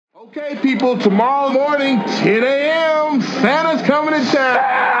Okay, people, tomorrow morning, 10 a.m., Santa's coming to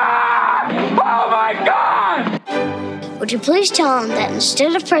town. Oh, my God! Would you please tell him that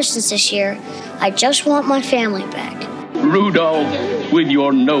instead of presents this year, I just want my family back? Rudolph, with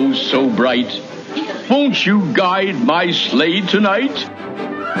your nose so bright, won't you guide my sleigh tonight?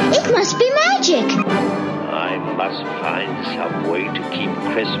 It must be magic. I must find some way to keep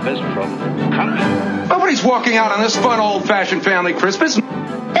Christmas from coming. Nobody's walking out on this fun, old-fashioned family Christmas.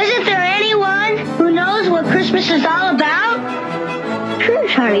 Isn't there anyone who knows what Christmas is all about? Sure,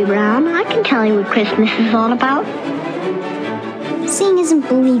 Charlie Brown. I can tell you what Christmas is all about. Seeing isn't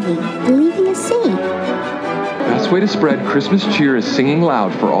believing. Believing is seeing. Best way to spread Christmas cheer is singing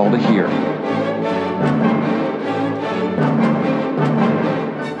loud for all to hear.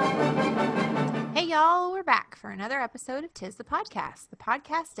 Hey y'all, we're back for another episode of Tis the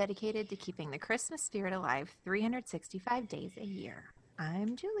podcast dedicated to keeping the Christmas spirit alive 365 days a year.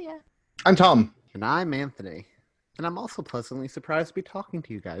 I'm Julia. I'm Thom. And I'm Anthony. And I'm also pleasantly surprised to be talking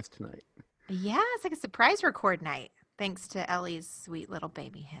to you guys tonight. Yeah, it's like a surprise record night, thanks to Ellie's sweet little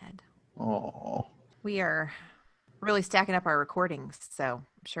baby head. Oh. We are really stacking up our recordings, so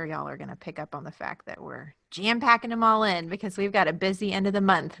I'm sure y'all are going to pick up on the fact that we're jam-packing them all in because we've got a busy end of the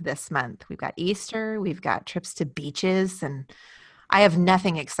month this month. We've got Easter, we've got trips to beaches, and I have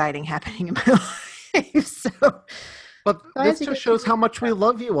nothing exciting happening in my life, so... But this just shows how much we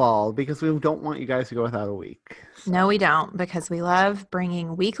love you all because we don't want you guys to go without a week. So. No, we don't, because we love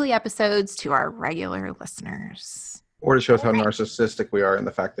bringing weekly episodes to our regular listeners. Or it shows how narcissistic we are in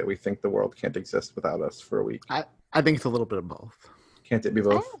the fact that we think the world can't exist without us for a week. I think it's a little bit of both. Can't it be I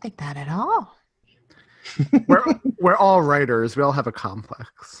both? don't think that at all. We're all writers. We all have a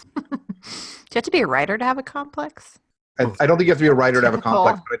complex. Do you have to be a writer to have a complex? I don't think you have to be a writer to have a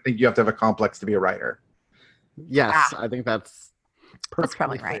complex, but I think you have to have a complex to be a writer. Yes, I think that's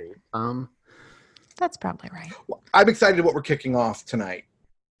probably right. That's probably right. Well, I'm excited what we're kicking off tonight.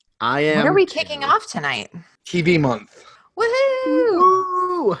 I am. What are we kicking off tonight? TV month. Woohoo!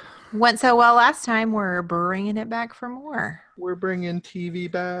 Woo! Went so well last time. We're bringing it back for more. We're bringing TV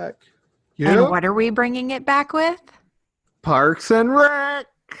back. And what are we bringing it back with? Parks and Rec.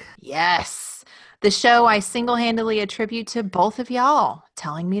 Yes. The show I single-handedly attribute to both of y'all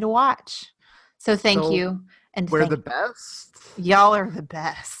telling me to watch. So thank you. And we're the best. Y'all are the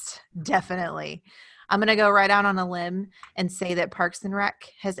best. Definitely. I'm going to go right out on a limb and say that Parks and Rec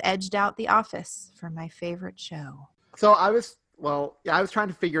has edged out The Office for my favorite show. So I was trying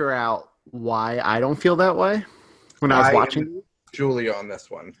to figure out why I don't feel that way when I was watching. Julia on this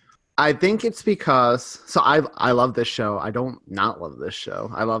one. I think it's because, I love this show. I don't not love this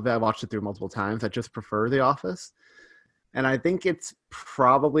show. I love that. I watched it through multiple times. I just prefer The Office. And I think it's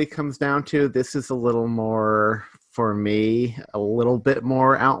probably comes down to this is a little more, for me, a little bit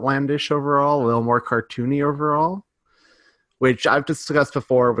more outlandish overall, a little more cartoony overall, which I've discussed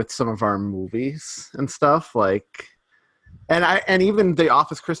before with some of our movies and stuff. And even the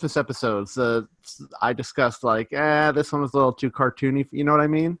Office Christmas episodes, I discussed this one was a little too cartoony. You know what I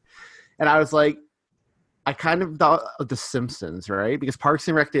mean? And I was like, I kind of thought of The Simpsons, right? Because Parks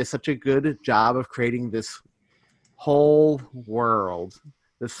and Rec did such a good job of creating this whole world,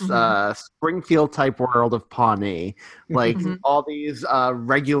 this Springfield type world of Pawnee, all these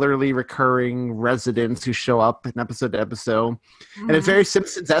regularly recurring residents who show up in episode to episode, and it's very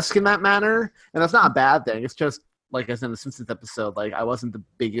Simpsons-esque in that manner, and that's not a bad thing. It's just like as in the Simpsons episode, I wasn't the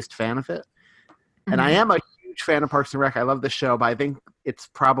biggest fan of it, and I am a huge fan of Parks and Rec. I love the show, but I think it's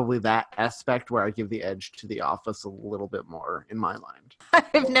probably that aspect where I give the edge to The Office a little bit more in my mind.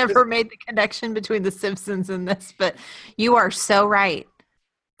 I've never made the connection between The Simpsons and this, but you are so right.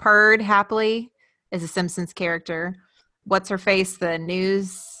 Purd Hapley is a Simpsons character. What's her face?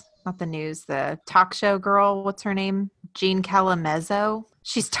 The talk show girl. What's her name? Jean Calamezzo.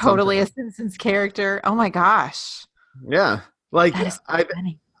 She's totally a Simpsons character. Oh my gosh. Yeah. That is so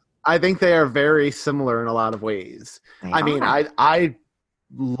funny. I think they are very similar in a lot of ways. I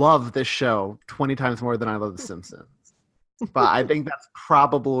love this show 20 times more than I love The Simpsons. But I think that's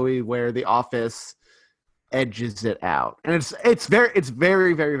probably where The Office edges it out. And it's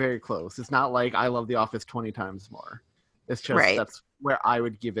very, very, very close. It's not like I love The Office 20 times more. It's just That's where I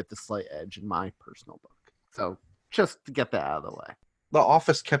would give it the slight edge in my personal book. So just to get that out of the way. The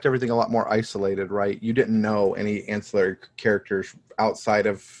Office kept everything a lot more isolated, right? You didn't know any ancillary characters outside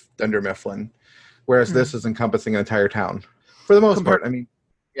of Dunder Mifflin, whereas this is encompassing an entire town for the most part. We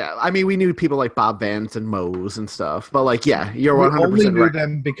knew people like Bob Vance and Mose and stuff, but you're 100% We only knew right.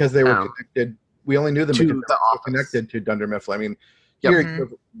 them because they were connected. We only knew them because they were connected to Dunder Mifflin. You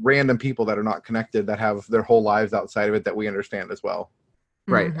have random people that are not connected that have their whole lives outside of it that we understand as well.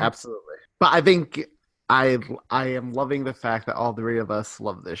 Right, absolutely. But I think I am loving the fact that all three of us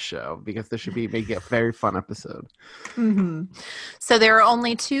love this show because this should be making a very fun episode. So there are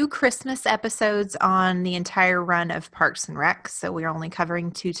only 2 Christmas episodes on the entire run of Parks and Rec. So we're only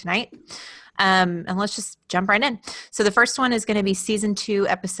covering 2 tonight. And let's just jump right in. So the first one is going to be season 2,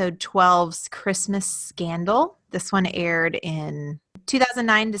 episode 12's Christmas Scandal. This one aired in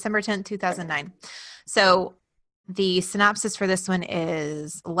 2009, December 10th, 2009. So the synopsis for this one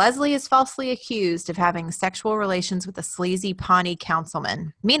is Leslie is falsely accused of having sexual relations with a sleazy Pawnee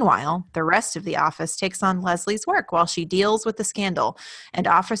councilman. Meanwhile, the rest of the office takes on Leslie's work while she deals with the scandal. And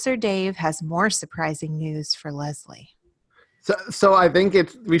Officer Dave has more surprising news for Leslie. So I think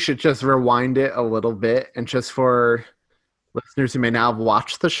we should just rewind it a little bit, and just for listeners who may now have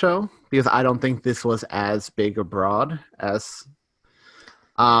watched the show, because I don't think this was as big abroad as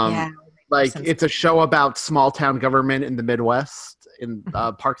it's a show about small town government in the Midwest, in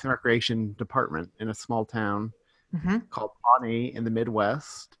Parks and Recreation Department in a small town called Pawnee in the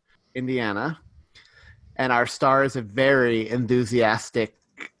Midwest, Indiana. And our star is a very enthusiastic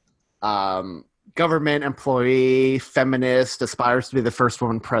government employee, feminist, aspires to be the first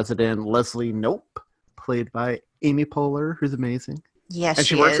woman president, Leslie Knope, played by Amy Poehler, who's amazing. Yes, and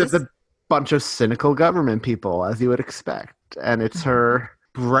she works with a bunch of cynical government people, as you would expect. And it's her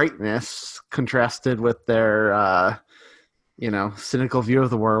brightness contrasted with their, cynical view of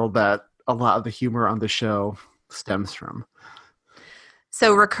the world that a lot of the humor on the show stems from.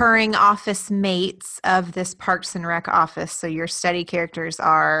 So recurring office mates of this Parks and Rec office. So your study characters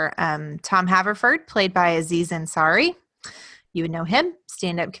are Thom Haverford, played by Aziz Ansari. You would know him,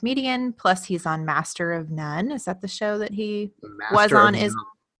 stand-up comedian. Plus, he's on Master of None. Is that the show that he was on?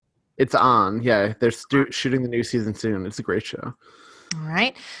 It's on. Yeah, they're shooting the new season soon. It's a great show. All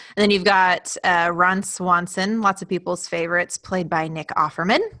right. And then you've got Ron Swanson, lots of people's favorites, played by Nick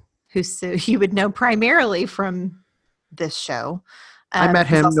Offerman, who you would know primarily from this show. I met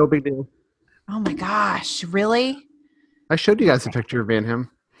him. No big deal. Oh my gosh. Really? I showed you guys a picture of me and him.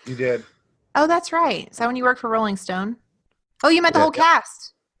 You did. Oh, that's right. Is that when you worked for Rolling Stone? Oh, you met the whole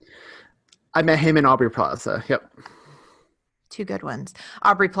cast. I met him in Aubrey Plaza. Yep. 2 good ones.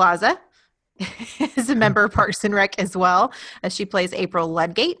 Aubrey Plaza is a member of Parks and Rec as well, as she plays April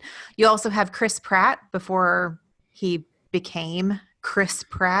Ludgate. You also have Chris Pratt before he became Chris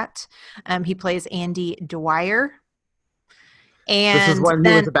Pratt. He plays Andy Dwyer. And this is when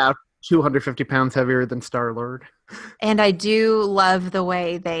he was about 250 pounds heavier than Star-Lord. And I do love the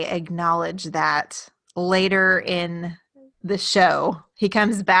way they acknowledge that later in the show. He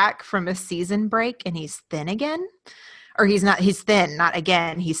comes back from a season break and he's thin again. Or he's thin, not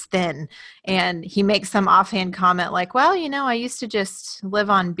again, he's thin. And he makes some offhand comment like, well, I used to just live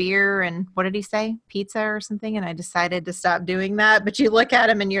on beer and what did he say? Pizza or something. And I decided to stop doing that. But you look at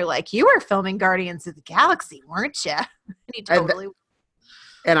him and you're like, you were filming Guardians of the Galaxy, weren't you? And he totally.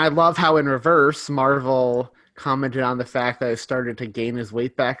 And I love how in reverse, Marvel commented on the fact that he started to gain his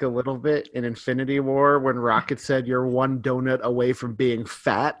weight back a little bit in Infinity War when Rocket said you're one donut away from being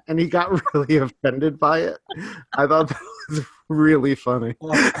fat, and he got really offended by it. I thought that was really funny.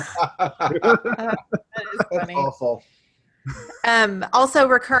 That is funny. That's awful. Also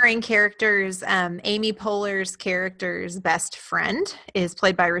recurring characters, Amy Poehler's character's best friend is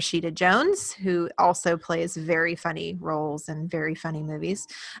played by Rashida Jones, who also plays very funny roles in very funny movies.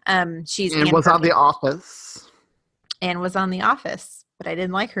 She's was on The Office. And was on The Office, but I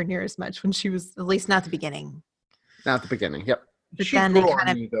didn't like her near as much when she was, at least not at the beginning. Not at the beginning, yep. But she grew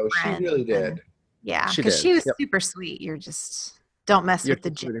on me, though. She really did. Yeah, because she was super sweet. You're just, don't mess with the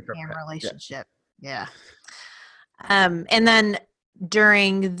Jim relationship. Yeah. And then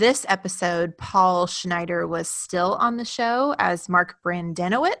during this episode, Paul Schneider was still on the show as Mark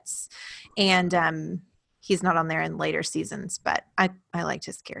Brandenowitz, and he's not on there in later seasons, but I liked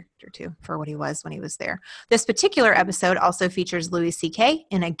his character too for what he was when he was there. This particular episode also features Louis C.K.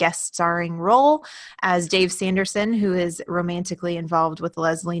 in a guest starring role as Dave Sanderson, who is romantically involved with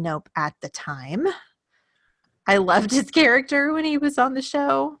Leslie Knope at the time. I loved his character when he was on the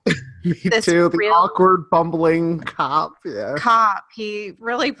show. Me too. The awkward, bumbling cop. Yeah. Cop. He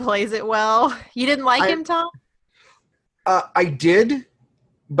really plays it well. You didn't like him, Thom? I did,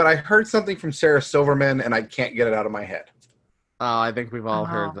 but I heard something from Sarah Silverman, and I can't get it out of my head. Oh, I think we've all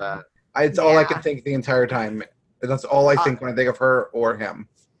heard that. It's all I can think the entire time. That's all I think when I think of her or him.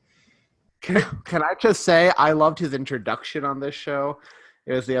 Can I just say I loved his introduction on this show.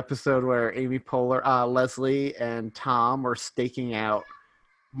 It was the episode where Amy Poehler, Leslie, and Thom were staking out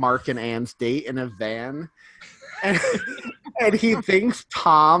Mark and Anne's date in a van. And And he thinks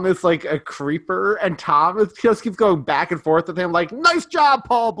Thom is like a creeper, and just keeps going back and forth with him, like, nice job,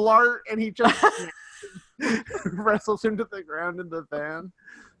 Paul Blart. And he just wrestles him to the ground in the van.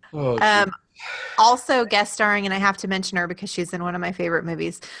 Oh, also guest starring, and I have to mention her because she's in one of my favorite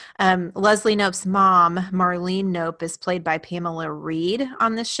movies. Leslie Knope's mom, Marlene Knope, is played by Pamela Reed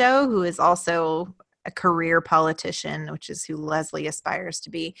on the show, who is also a career politician, which is who Leslie aspires to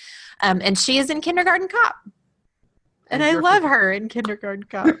be. And she is in Kindergarten Cop. And I love her in Kindergarten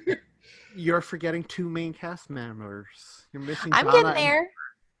Cop. You're forgetting 2 main cast members. You're missing I'm Donna getting there.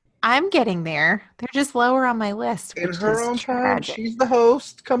 I'm getting there. They're just lower on my list. in which her is own tragic. time, she's the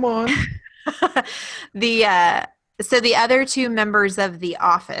host. Come on. So the other 2 members of The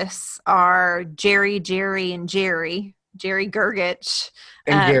Office are Jerry Gergich,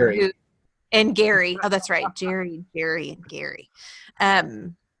 And Gary. and Gary. Oh, that's right, Jerry, and Gary.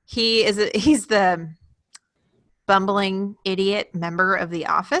 He's the bumbling idiot member of The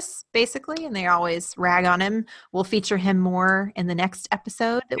Office, basically, and they always rag on him. We'll feature him more in the next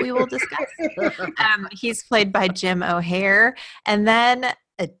episode that we will discuss. He's played by Jim O'Hare. And then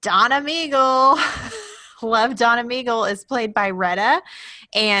Donna Meagle, love Donna Meagle, is played by Retta,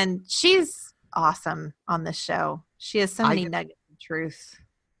 and she's awesome on the show. She has so many nuggets of truth.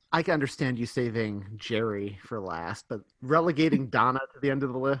 I can understand you saving Jerry for last, but relegating Donna to the end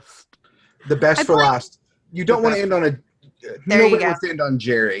of the list. The best for last. You don't want to end on a. Nobody wants to end on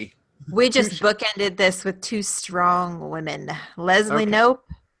Jerry. We just bookended this with 2 strong women, Leslie Knope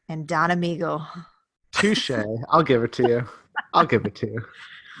and Donna Meagle. Touche. I'll give it to you.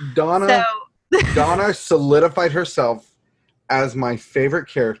 Donna solidified herself as my favorite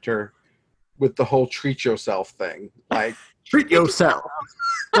character with the whole treat yourself thing. Like, treat yourself.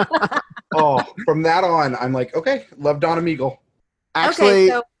 From that on, I'm like, okay, love Donna Meagle. Actually,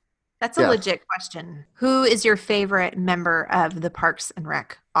 so that's a legit question. Who is your favorite member of the Parks and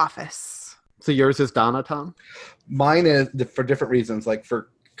Rec office? So yours is Donna, Thom? Mine is for different reasons. Like for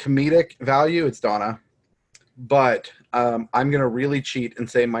comedic value, it's Donna. But I'm going to really cheat and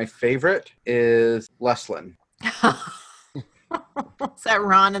say my favorite is Leslin. Is that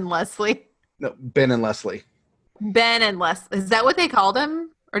Ron and Leslie? No, Ben and Leslie. Ben and Leslie. Is that what they called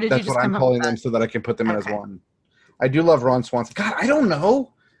him? Or did That's you just what I'm come calling up with them so that I can put them in as Okay. one. I do love Ron Swanson. God, I don't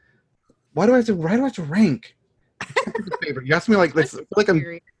know. Why do I have to rank? Favorite. You asked me like this. I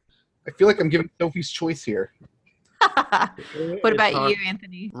feel like I'm giving Sophie's choice here. What about you,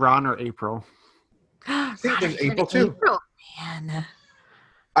 Anthony? Ron or April? I think there's April too. April, man.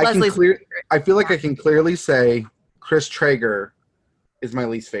 I feel like I can clearly say Chris Traeger is my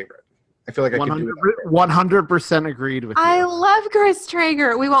least favorite. I feel like I can do it. 100% agreed with you. I love Chris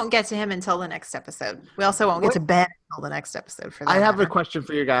Traeger. We won't get to him until the next episode. We also won't get to Ben until the next episode. For that I have matter. a question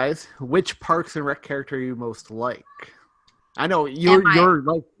for you guys. Which Parks and Rec character you most like? I know you're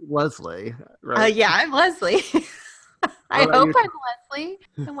like Leslie, right? Yeah, I'm Leslie. I hope I'm Leslie.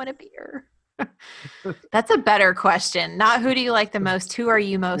 I want to be her. That's a better question. Not who do you like the most? Who are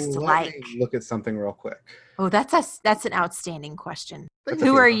you most like? Let me look at something real quick. Oh, that's an outstanding question. That's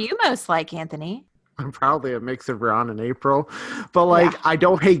Who okay. are you most like, Anthony? I'm probably a mix of Ron and April, but I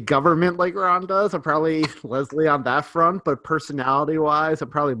don't hate government like Ron does. I'm probably Leslie on that front, but personality-wise, I'm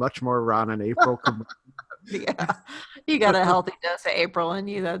probably much more Ron and April. Yeah, you got a healthy dose of April in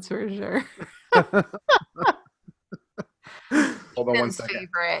you, that's for sure. Hold on one Ethan's second.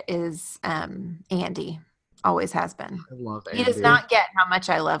 favorite is Andy. Always has been. I love Andy. He does not get how much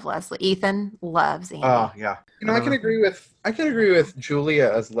I love Leslie. Ethan loves Andy. Oh yeah. I can agree with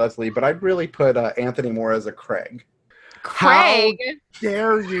Julia as Leslie, but I'd really put Anthony more as a Craig. Craig, How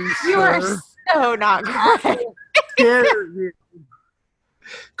dare you, you are sir? so not Craig. Dare you?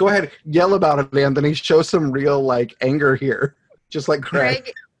 Go ahead, yell about it, Anthony. Show some real anger here, just like Craig.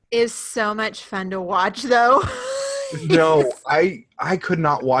 Craig is so much fun to watch, though. No, I could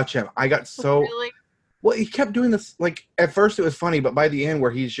not watch him. I got so Really? well. He kept doing this. At first it was funny, but by the end,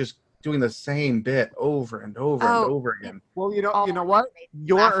 where he's just doing the same bit over and over and over again. Well, you know what?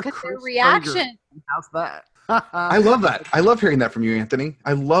 You're a Your Chris reaction. Traeger. How's that? I love that. I love hearing that from you, Anthony.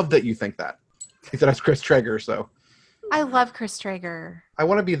 I love that you think that. He said that's Chris Traeger, so I love Chris Traeger. I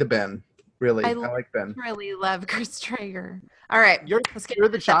want to be the Ben. Really, I like Ben. Really love Chris Traeger. All right, You're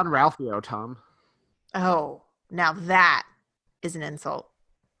the John Ralphio, Thom. Oh, now that is an insult.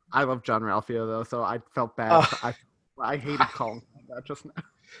 I love John Ralphio though, so I felt bad. I hated calling him that just now.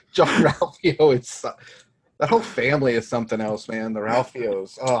 John Ralphio is that whole family is something else, man. The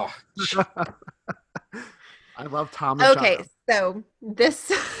Ralphios. Oh, I love Thom. And Okay, John. so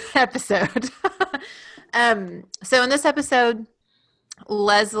this episode. So in this episode,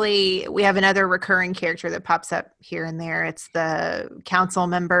 Leslie, we have another recurring character that pops up here and there. It's the council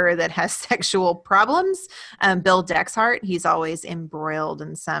member that has sexual problems, Bill Dexhart. He's always embroiled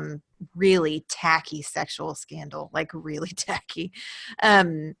in some really tacky sexual scandal, like really tacky.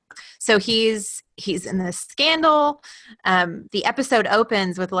 So he's in this scandal. The episode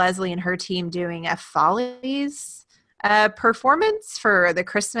opens with Leslie and her team doing a Follies performance for the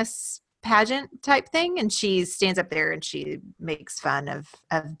Christmas pageant type thing, and she stands up there and she makes fun of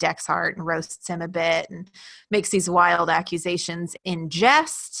Dexhart and roasts him a bit and makes these wild accusations in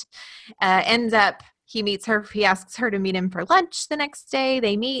jest. Ends up he asks her to meet him for lunch the next day.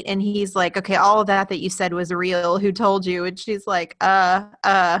 They meet and he's like, okay, all of that you said was real. Who told you? And she's like,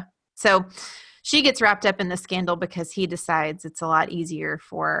 So she gets wrapped up in the scandal because he decides it's a lot easier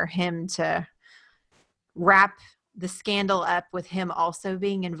for him to wrap the scandal up with him also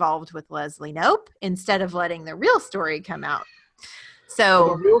being involved with Leslie Knope instead of letting the real story come out.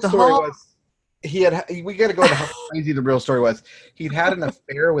 So the real story was we got to go into how crazy the real story was. He'd had an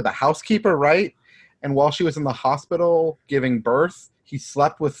affair with a housekeeper, right? And while she was in the hospital giving birth, he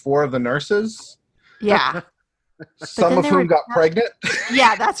slept with 4 of the nurses. Yeah. Some of whom got pregnant.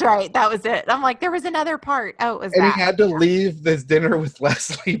 Yeah, that's right. That was it. I'm like, there was another part. Oh, it was and that. He had to leave this dinner with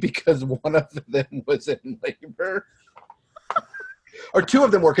Leslie because one of them was in labor. Or 2 of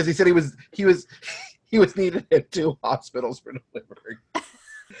them were, because he said he was needed at 2 hospitals for delivery.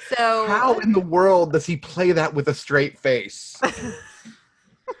 So how in the world does he play that with a straight face?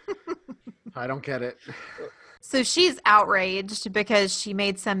 I don't get it. So she's outraged because she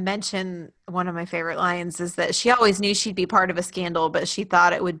made some mention. One of my favorite lines is that she always knew she'd be part of a scandal, but she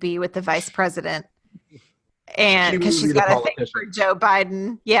thought it would be with the vice president. And because she's got a thing for Joe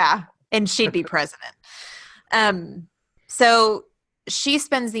Biden. Yeah. And she'd be president. So she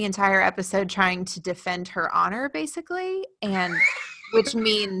spends the entire episode trying to defend her honor, basically, and which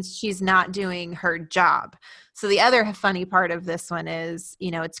means she's not doing her job. So the other funny part of this one is,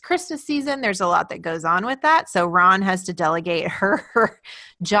 it's Christmas season. There's a lot that goes on with that. So Ron has to delegate her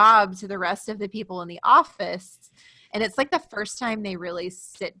job to the rest of the people in the office. And it's like the first time they really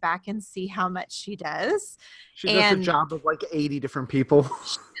sit back and see how much she does. She does the job of like 80 different people.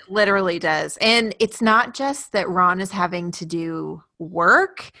 She literally does. And it's not just that Ron is having to do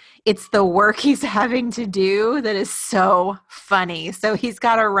work. It's the work he's having to do that is so funny. So he's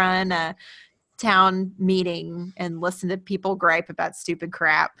got to run a town meeting and listen to people gripe about stupid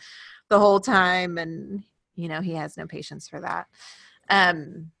crap the whole time. And, he has no patience for that.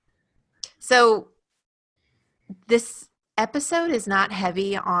 So this episode is not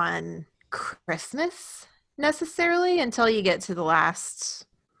heavy on Christmas necessarily until you get to the last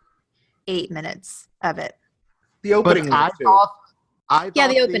 8 minutes of it. The opening, the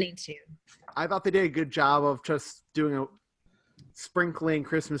opening too. I thought they did a good job of just doing sprinkling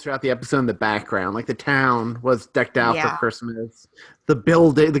Christmas throughout the episode in the background. Like the town was decked out for Christmas.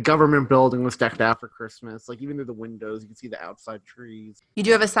 The government building was decked out for Christmas. Like even through the windows, you can see the outside trees. You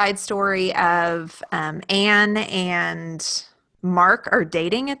do have a side story of Anne and Mark are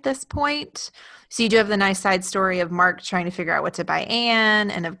dating at this point. So you do have the nice side story of Mark trying to figure out what to buy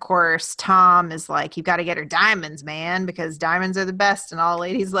Anne. And of course, Thom is like, you've got to get her diamonds, man, because diamonds are the best and all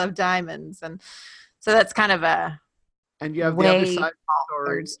ladies love diamonds. And so that's kind of and you have the other side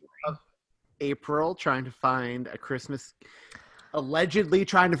story of April allegedly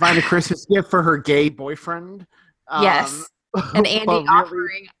trying to find a Christmas gift for her gay boyfriend. Yes. And Andy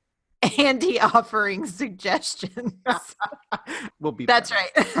offering suggestions. We'll be That's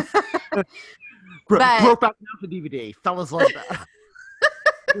back. right. Broke out now the DVD. Fellas love that.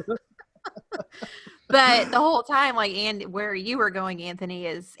 But the whole time, like, Andy, where you were going, Anthony,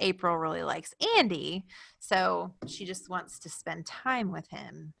 is April really likes Andy. So she just wants to spend time with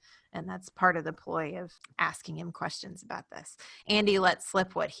him. And that's part of the ploy of asking him questions about this. Andy lets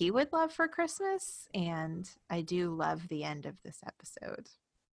slip what he would love for Christmas. And I do love the end of this episode.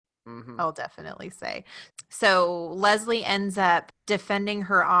 Mm-hmm. I'll definitely say. So Leslie ends up defending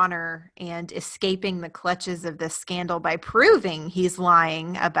her honor and escaping the clutches of this scandal by proving he's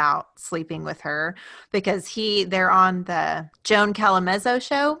lying about sleeping with her, because they're on the Joan Calamezzo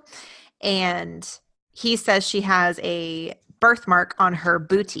show, and he says she has a birthmark on her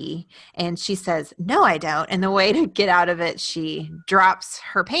booty, and she says, no, I don't. And the way to get out of it, she drops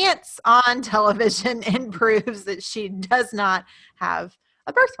her pants on television and proves that she does not have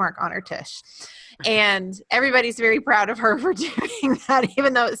a birthmark on her tush. And everybody's very proud of her for doing that,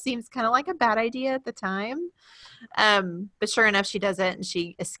 even though it seems kind of like a bad idea at the time. But sure enough, she does it, and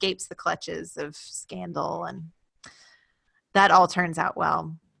she escapes the clutches of scandal, and that all turns out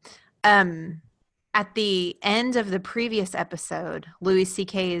well. at the end of the previous episode, Louis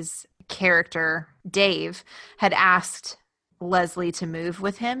C.K.'s character, Dave, had asked Leslie to move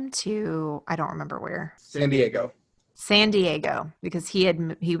with him to, I don't remember where. San Diego. San Diego, because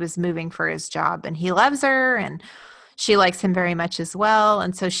he was moving for his job, and he loves her and she likes him very much as well.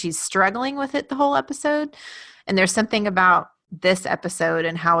 And so she's struggling with it the whole episode. And there's something about this episode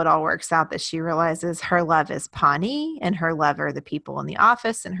and how it all works out that she realizes her love is Pawnee and her love are the people in the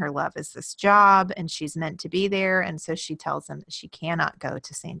office and her love is this job and she's meant to be there. And so she tells him that she cannot go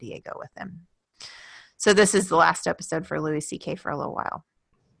to San Diego with him. So this is the last episode for Louis C.K. for a little while.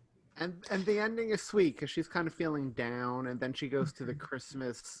 And the ending is sweet because she's kind of feeling down, and then she goes to the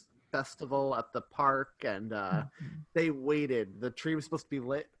Christmas festival at the park, and they waited. The tree was supposed to be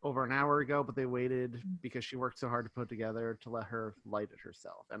lit over an hour ago, but they waited because she worked so hard to put together to let her light it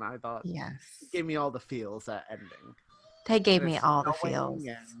herself. And I thought, yes, it gave me all the feels, that ending. They gave me all the feels.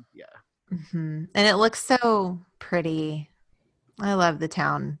 And, yeah. Mm-hmm. And it looks so pretty. I love the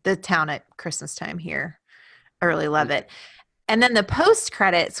town at Christmas time here. I really love it. And then the post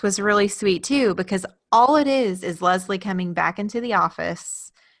credits was really sweet too, because all it is Leslie coming back into the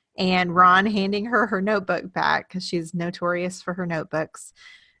office and Ron handing her notebook back because she's notorious for her notebooks,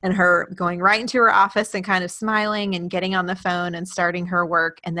 and her going right into her office and kind of smiling and getting on the phone and starting her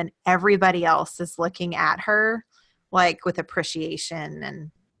work. And then everybody else is looking at her like with appreciation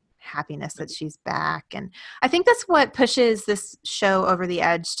and happiness that she's back. And I think that's what pushes this show over the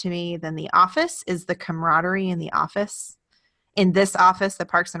edge to me than The Office is the camaraderie in the office. In this office, the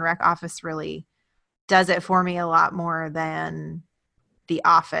Parks and Rec office really does it for me a lot more than the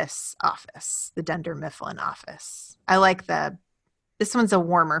office, the Dunder Mifflin office. I like this one's a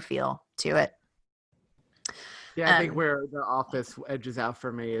warmer feel to it. Yeah, I think where the office edges out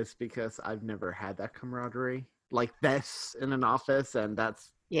for me is because I've never had that camaraderie like this in an office, and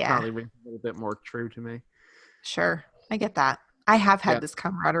that's probably a little bit more true to me. Sure, I get that. I have had this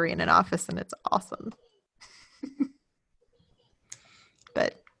camaraderie in an office, and it's awesome.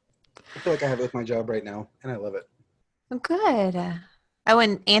 But I feel like I have it with my job right now, and I love it. Good. Oh,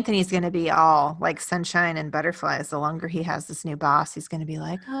 and Anthony's going to be all like sunshine and butterflies. The longer he has this new boss, he's going to be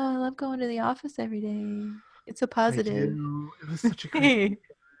like, oh, I love going to the office every day. It's so positive. It was such a great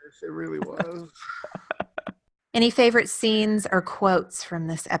It really was. Any favorite scenes or quotes from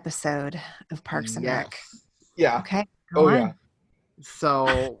this episode of Parks and Rec? Yeah. Okay. Yeah.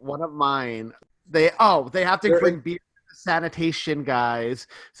 So one of mine, they have to bring beer to the sanitation guys,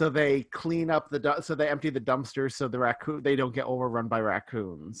 so they clean up so they empty the dumpsters so they don't get overrun by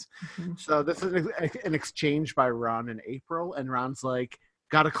raccoons. Mm-hmm. So this is an exchange by Ron and April, and Ron's like,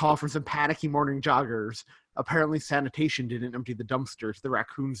 got a call from some panicky morning joggers. Apparently sanitation didn't empty the dumpsters, the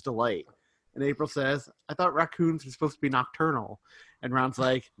raccoons' delight. And April says, I thought raccoons were supposed to be nocturnal. And Ron's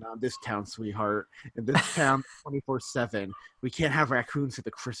like, not this town, sweetheart. In this town, 24/7. We can't have raccoons at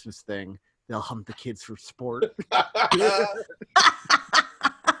the Christmas thing. They'll hunt the kids for sport.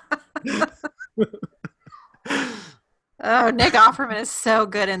 Oh, Nick Offerman is so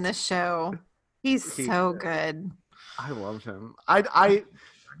good in this show. He's so good. I love him.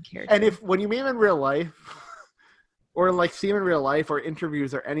 And when you meet him in real life, or like see him in real life, or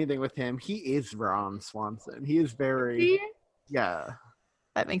interviews or anything with him, he is Ron Swanson. He is very,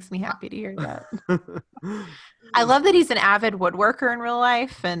 That makes me happy to hear that. I love that he's an avid woodworker in real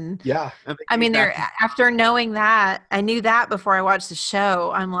life, and I mean, after knowing that, I knew that before I watched the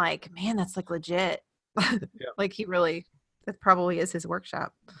show. I'm like, man, that's like legit. Like that probably is his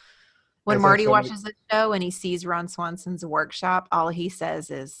workshop. When Marty watches the show and he sees Ron Swanson's workshop, all he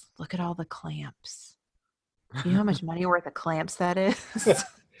says is, "Look at all the clamps." Do you know how much money worth of clamps that is?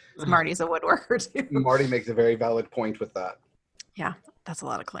 Marty's a woodworker too. Marty makes a very valid point with that. Yeah, that's a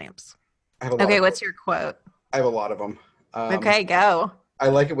lot of clamps. Okay, what's your quote? I have a lot of them. Okay, go. I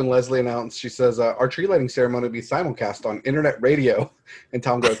like it when Leslie announced, she says, our tree lighting ceremony will be simulcast on internet radio. And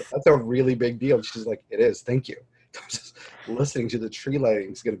Thom goes, that's a really big deal. She's like, it is. Thank you. Thom's just listening to the tree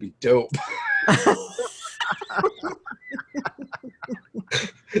lighting is going to be dope.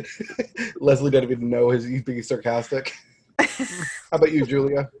 Leslie didn't even know he's being sarcastic. How about you,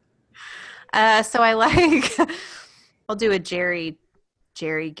 Julia? So I like, I'll do a Jerry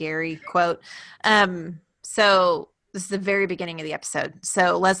Gary quote. So this is the very beginning of the episode.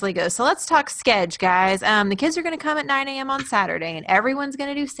 So Leslie goes, so let's talk sketch, guys. The kids are going to come at 9 a.m. on Saturday, and everyone's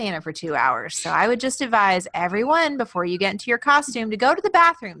going to do Santa for 2 hours. So I would just advise everyone before you get into your costume to go to the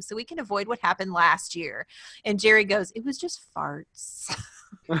bathroom so we can avoid what happened last year. And Jerry goes, it was just farts.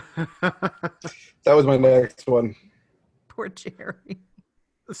 That was my next one. Poor Jerry.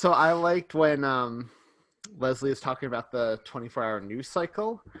 So I liked when Leslie is talking about the 24-hour news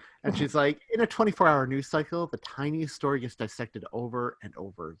cycle, and she's like, in a 24-hour news cycle, the tiniest story gets dissected over and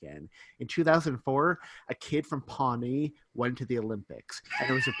over again. In 2004, a kid from Pawnee went to the Olympics, and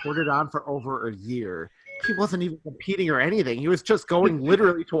it was reported on for over a year. He wasn't even competing or anything. He was just going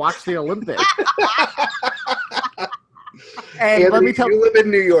literally to watch the Olympics. And Anthony, let me tell you live in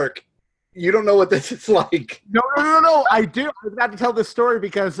New York. You don't know what this is like. No. I do. I've got to tell this story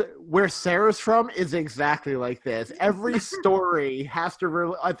because where Sarah's from is exactly like this. Every story has to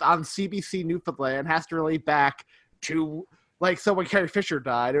on CBC Newfoundland has to relate back to like so when Carrie Fisher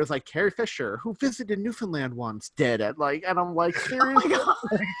died. It was like Carrie Fisher, who visited Newfoundland once, dead at like, and I'm like, seriously.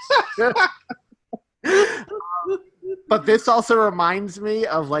 But this also reminds me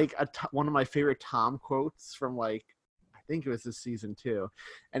of like one of my favorite Thom quotes from like. I think it was this season 2,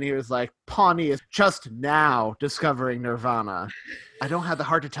 and he was like, Pawnee is just now discovering Nirvana. I don't have the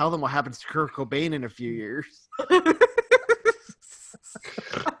heart to tell them what happens to Kurt Cobain in a few years.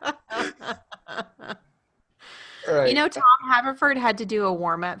 Right. You know, Tom Haverford had to do a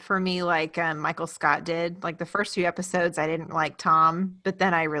warm-up for me like Michael Scott did. Like the first few episodes, I didn't like Tom, but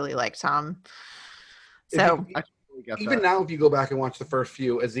then I really liked Tom. So even now, if you go back and watch the first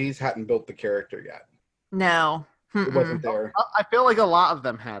few, Aziz hadn't built the character yet. No. It wasn't there. I feel like a lot of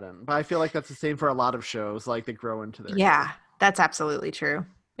them hadn't, but I feel like that's the same for a lot of shows. Like they grow into their. Yeah, that's absolutely true.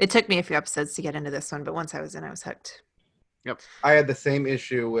 It took me a few episodes to get into this one, but once I was in, I was hooked. Yep. I had the same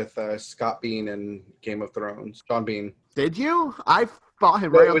issue with Scott Bean in Game of Thrones. Sean Bean. Did you? I fought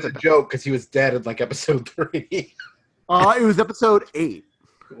him No, right. it was a joke because he was dead in like episode 3. It was episode 8.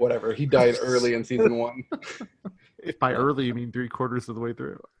 Whatever. He died early in season 1. If by early you mean 3/4 of the way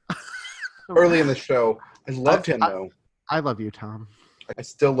through. Early in the show. I loved him though. I love you, Tom. I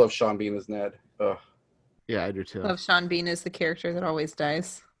still love Sean Bean as Ned. Ugh. Yeah, I do too. Love Sean Bean as the character that always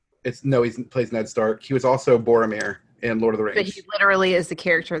dies. He plays Ned Stark. He was also Boromir in Lord of the Rings. But he literally is the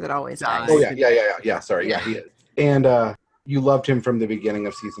character that always dies. Oh yeah. Sorry, yeah, he is. And you loved him from the beginning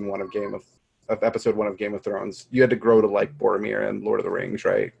of season 1 of episode 1 of Game of Thrones. You had to grow to like Boromir and Lord of the Rings,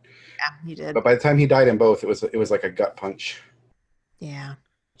 right? Yeah, you did. But by the time he died in both, it was like a gut punch. Yeah.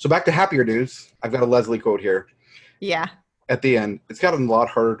 So back to happier news. I've got a Leslie quote here. Yeah. At the end, it's gotten a lot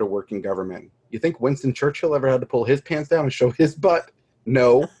harder to work in government. You think Winston Churchill ever had to pull his pants down and show his butt?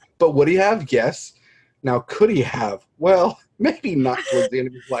 No. But would he have? Yes. Now, could he have? Well, maybe not towards the end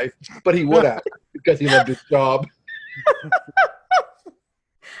of his life, but he would have because he loved his job.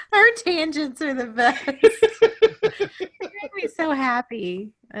 Our tangents are the best. They make me so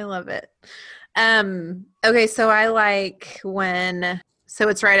happy. I love it. Okay, so I like when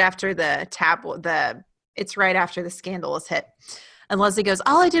it's right after it's right after the scandal is hit. And Leslie goes,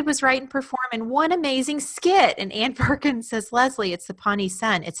 all I did was write and perform in one amazing skit. And Ann Perkins says, Leslie, it's the Pawnee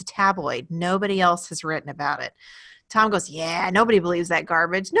Sun. It's a tabloid. Nobody else has written about it. Tom goes, yeah, nobody believes that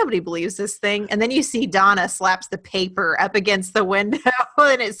garbage. Nobody believes this thing. And then you see Donna slaps the paper up against the window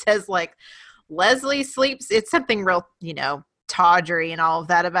and it says like, Leslie sleeps. It's something real, tawdry and all of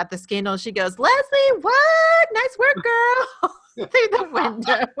that about the scandal. She goes, Leslie, what? Nice work, girl. Through the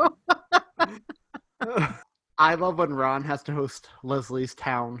window. I love when Ron has to host Leslie's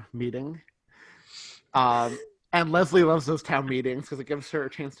town meeting. And Leslie loves those town meetings because it gives her a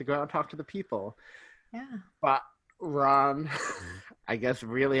chance to go out and talk to the people. Yeah. But Ron, I guess,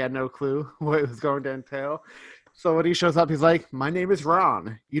 really had no clue what it was going to entail. So when he shows up, he's like, my name is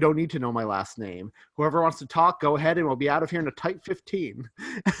Ron. You don't need to know my last name. Whoever wants to talk, go ahead and we'll be out of here in a tight 15.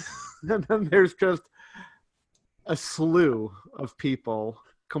 And then there's just a slew of people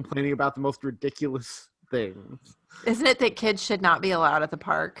complaining about the most ridiculous things. Isn't it that kids should not be allowed at the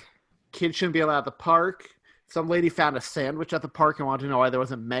park? Kids shouldn't be allowed at the park. Some lady found a sandwich at the park and wanted to know why there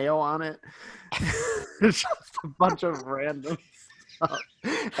wasn't mayo on it. It's just a bunch of random stuff.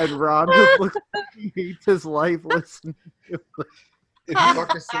 And Ron just looks like he hates his life listening to it. If you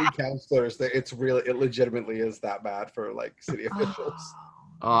talk to city councilors, it legitimately is that bad for like city officials.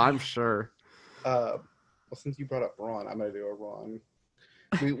 Oh, I'm sure. Well, since you brought up Ron, I'm going to do a Ron.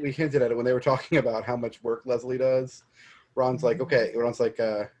 We hinted at it when they were talking about how much work Leslie does. Ron's like,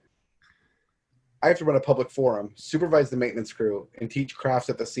 I have to run a public forum, supervise the maintenance crew, and teach crafts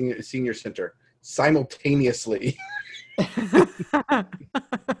at the senior center simultaneously. I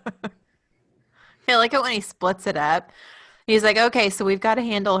like it when he splits it up. He's like, okay, so we've got to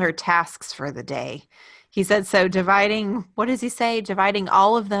handle her tasks for the day. He said, so what does he say? Dividing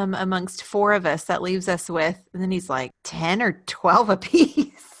all of them amongst 4 of us, that leaves us with, and then he's like, 10 or 12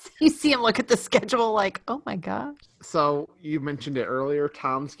 apiece. You see him look at the schedule like, oh my gosh. So you mentioned it earlier.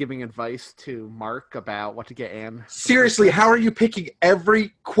 Tom's giving advice to Mark about what to get Anne. Seriously, how are you picking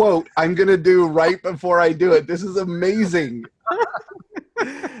every quote I'm going to do right before I do it? This is amazing.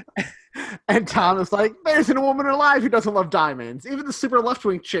 And Tom is like, there isn't a woman alive who doesn't love diamonds. Even the super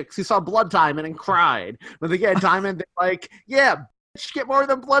left-wing chicks who saw blood diamond and cried. When they get a diamond, they're like, yeah, bitch, get more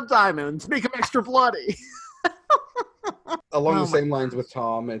than blood diamonds. Make them extra bloody. Along the same lines with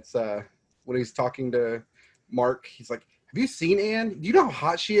Tom, it's when he's talking to Mark, he's like, have you seen Anne? Do you know how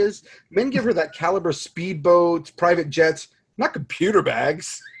hot she is? Men give her that caliber speedboats, private jets, not computer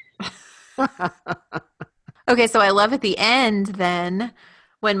bags. Okay, so I love at the end then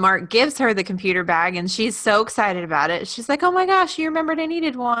when Mark gives her the computer bag and she's so excited about it. She's like, oh my gosh, you remembered I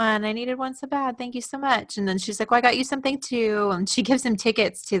needed one. I needed one so bad. Thank you so much. And then she's like, well, I got you something too. And she gives him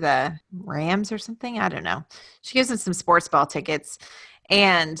tickets to the Rams or something. I don't know. She gives him some sports ball tickets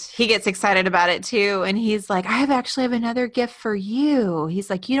and he gets excited about it too. And he's like, I actually have another gift for you.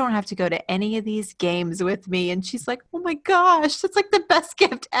 He's like, you don't have to go to any of these games with me. And she's like, oh my gosh, that's like the best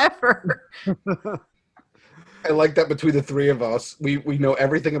gift ever. I like that between the three of us. We know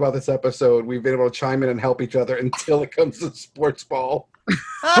everything about this episode. We've been able to chime in and help each other until it comes to sports ball.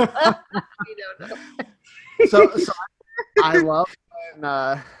 We don't know. So I love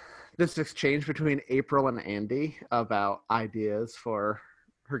when, this exchange between April and Andy about ideas for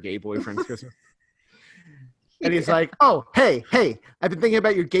her gay boyfriend's Christmas. And he's like, oh, hey, I've been thinking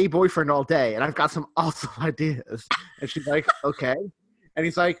about your gay boyfriend all day, and I've got some awesome ideas. And she's like, okay. And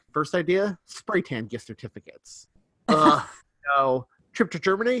he's like, first idea, spray tan gift certificates. No. Trip to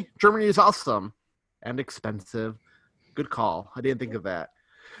Germany? Germany is awesome. And expensive. Good call. I didn't think of that.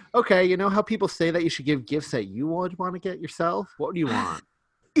 Okay, you know how people say that you should give gifts that you would want to get yourself? What do you want?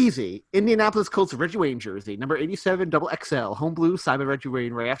 Easy. Indianapolis Colts Reggie Wayne jersey, number 87, double XL, home blue, Simon Reggie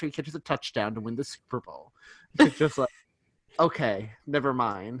Wayne, right after he catches a touchdown to win the Super Bowl. It's just like, okay, never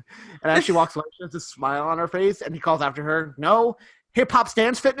mind. And as she walks away, she has a smile on her face, and he calls after her, no, Hip Hop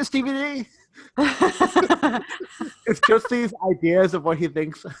Stance Fitness DVD. It's just these ideas of what he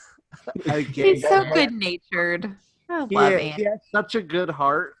thinks. He's so good-natured. I love Andy. He has such a good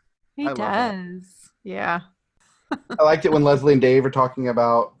heart. He does. Yeah. I liked it when Leslie and Dave are talking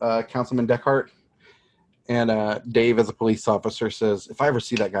about Councilman Deckhart. And Dave, as a police officer, says, if I ever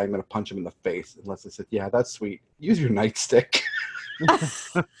see that guy, I'm going to punch him in the face. And Leslie said, yeah, that's sweet. Use your nightstick.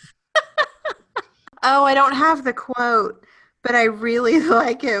 Oh, I don't have the quote. But I really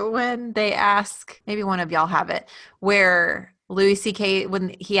like it when they ask, maybe one of y'all have it, where Louis C.K.,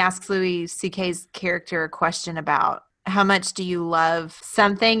 when he asks Louis C.K.'s character a question about how much do you love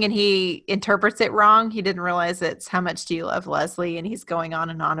something, and he interprets it wrong. He didn't realize it's how much do you love Leslie, and he's going on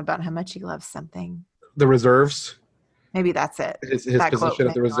and on about how much he loves something. The reserves. Maybe that's it. His position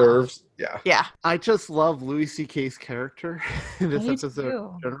at the reserves. Yeah. I just love Louis C.K.'s character in this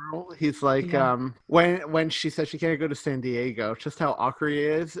episode in general. He's like, when she says she can't go to San Diego, just how awkward he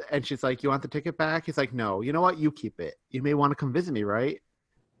is. And she's like, you want the ticket back? He's like, no, you know what? You keep it. You may want to come visit me, right?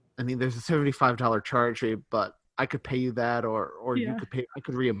 I mean, there's a $75 charge rate, but I could pay you that, or you could pay. I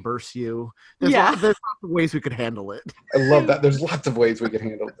could reimburse you. There's lots of ways we could handle it. I love that. There's lots of ways we could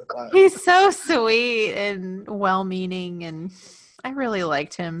handle it. He's so sweet and well-meaning, and I really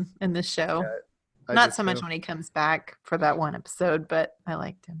liked him in this show. Yeah, not so much when he comes back for that one episode, but I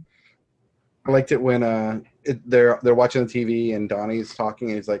liked him. I liked it when they're watching the TV and Donnie's talking,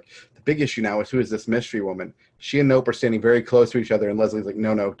 and he's like, the big issue now is who is this mystery woman? She and Nope are standing very close to each other, and Leslie's like,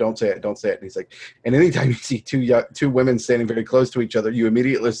 no, don't say it. And he's like, and anytime you see two women standing very close to each other, you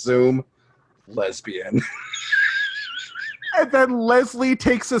immediately assume lesbian. And then Leslie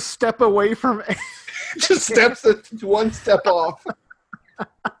takes a step away from it. Just steps one step off.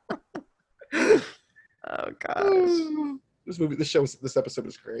 Oh gosh. This episode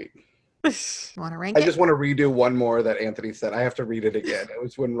is great. You want to rank it? I just want to redo one more that Anthony said. I have to read it again. It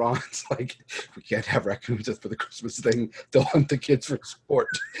was when Ron's like, we can't have raccoons just for the Christmas thing. They'll hunt the kids for sport.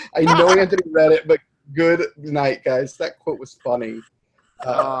 I know Anthony read it, but good night, guys. That quote was funny.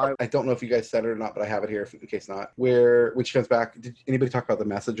 I don't know if you guys said it or not, but I have it here in case not. When she comes back, did anybody talk about the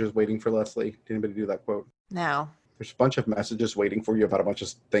messages waiting for Leslie? Did anybody do that quote? No. There's a bunch of messages waiting for you about a bunch of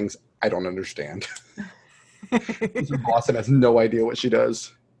things I don't understand. Boston has no idea what she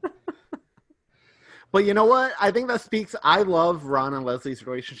does. But you know what? I think that speaks. I love Ron and Leslie's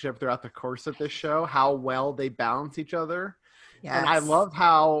relationship throughout the course of this show, how well they balance each other. Yes. And I love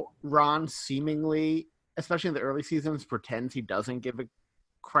how Ron seemingly, especially in the early seasons, pretends he doesn't give a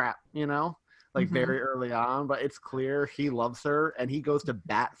crap, very early on. But it's clear he loves her, and he goes to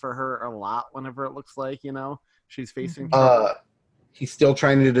bat for her a lot whenever it looks like, she's facing trouble. He's still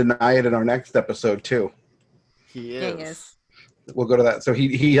trying to deny it in our next episode, too. He Yeah, is. he is. We'll go to that. So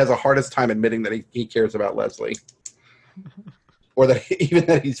he has a hardest time admitting that he cares about Leslie. Or even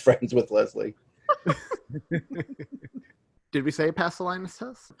that he's friends with Leslie. Did we say pass the Linus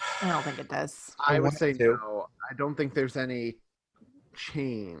test? I don't think it does. I would wanted say to. no. I don't think there's any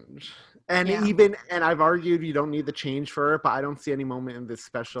change. And Yeah. and I've argued you don't need the change for it, but I don't see any moment in this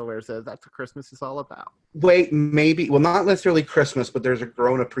special where it says that's what Christmas is all about. Wait, maybe. Well, not necessarily Christmas, but there's a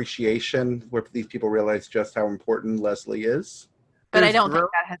grown appreciation where these people realize just how important Leslie is. But I There's don't think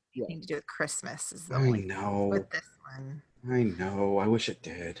growth- that has anything to do with Christmas. Is the I only know. with this one. I know. I wish it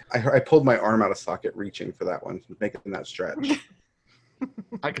did. I pulled my arm out of socket reaching for that one, making that stretch.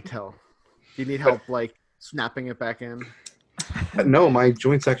 I could tell. Do you need help, like, snapping it back in? No, my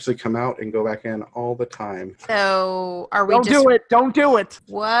joints actually come out and go back in all the time. So are we Don't just do it! Don't do it!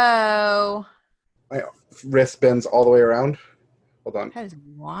 Whoa. My wrist bends all the way around. Hold on. That is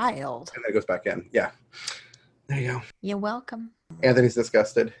wild. And then it goes back in. Yeah. There you go. You're welcome. Anthony's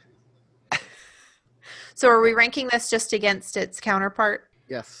disgusted. So are we ranking this just against its counterpart?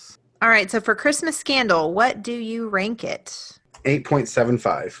 Yes. All right. So for Christmas Scandal, what do you rank it?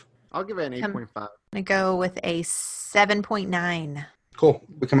 8.75. I'll give it an 8.5. I'm going to go with a 7.9. Cool.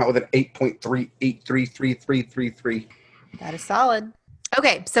 We come out with an 8.38333333. That is solid.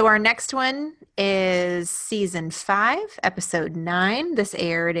 Okay, so our next one is season 5, episode 9. This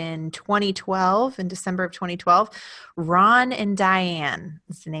aired in 2012, in December of 2012. Ron and Diane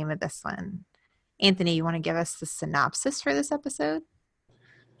is the name of this one. Anthony, you want to give us the synopsis for this episode?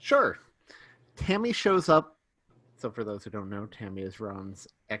 Sure. Tammy shows up. So for those who don't know, Tammy is Ron's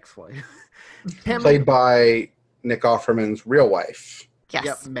ex-wife. Played by Nick Offerman's real wife. Yes.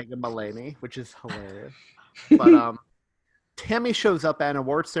 Yep, Megan Mullany, which is hilarious. But Tammy shows up at an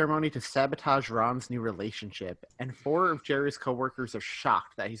award ceremony to sabotage Ron's new relationship, and 4 of Jerry's coworkers are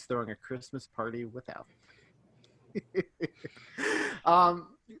shocked that he's throwing a Christmas party without them.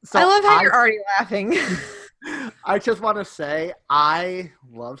 So I love how you're already laughing. I just want to say I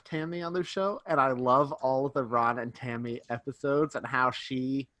love Tammy on the show, and I love all of the Ron and Tammy episodes and how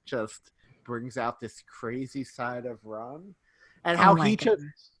she just brings out this crazy side of Ron, and how he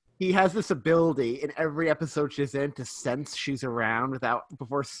has this ability in every episode she's in to sense she's around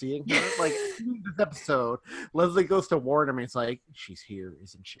before seeing her. Like in this episode, Leslie goes to warn him, and it's like, she's here,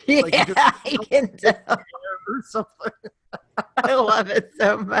 isn't she? Like, Yeah, I can tell. or something. I love it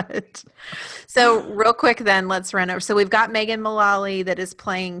so much. So real quick then, let's run over. So we've got Megan Mullally that is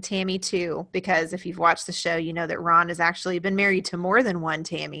playing Tammy 2, because if you've watched the show, you know that Ron has actually been married to more than one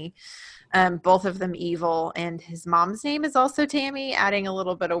Tammy. Both of them evil, and his mom's name is also Tammy, adding a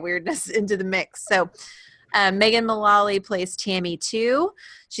little bit of weirdness into the mix. So Megan Mullally plays Tammy 2.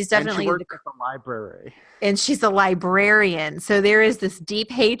 She's definitely and she works at the library. And she's a librarian. So there is this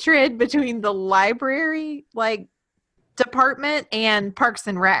deep hatred between the library department and Parks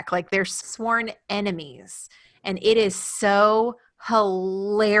and Rec. Like, they're sworn enemies. And it is so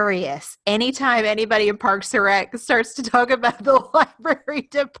hilarious anytime anybody in Parks and Rec starts to talk about the library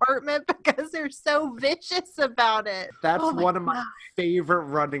department, because they're so vicious about it. That's Oh one of my God. favorite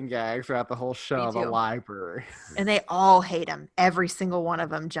running gags throughout the whole Me show, the too. library. And they all hate him. Every single one of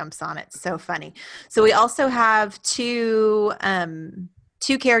them jumps on it. So funny. So we also have two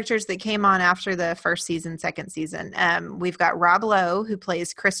characters that came on after the first season, second season. We've got Rob Lowe, who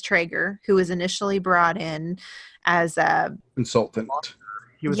plays Chris Traeger, who was initially brought in as a Consultant.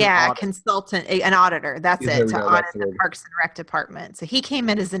 He was an auditor. consultant, an auditor. That's There it, we to go, audit that's the the word. Parks and Rec department. So he came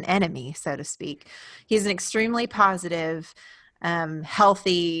in as an enemy, so to speak. He's an extremely positive,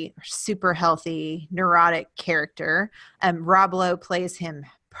 healthy, super healthy, neurotic character. Rob Lowe plays him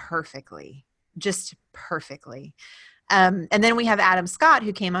perfectly, just perfectly. And then we have Adam Scott,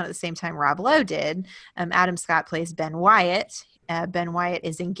 who came on at the same time Rob Lowe did. Adam Scott plays Ben Wyatt. Ben Wyatt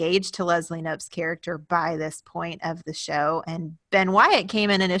is engaged to Leslie Knope's character by this point of the show. And Ben Wyatt came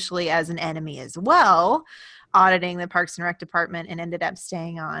in initially as an enemy as well, auditing the Parks and Rec department, and ended up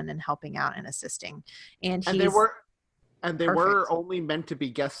staying on and helping out and assisting. And they were perfect. only meant to be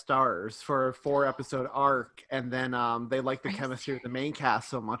guest stars for a 4-episode arc, and then they liked the Crazy. chemistry of the main cast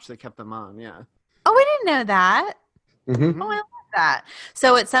so much they kept them on. Yeah. Oh, I didn't know that. Mm-hmm. Oh, I love that.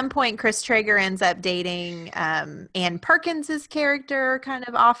 So at some point, Chris Traeger ends up dating Ann Perkins' character kind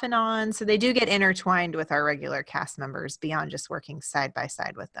of off and on. So they do get intertwined with our regular cast members beyond just working side by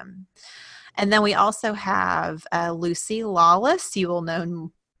side with them. And then we also have Lucy Lawless. You will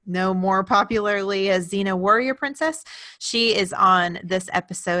know more popularly as Xena Warrior Princess. She is on this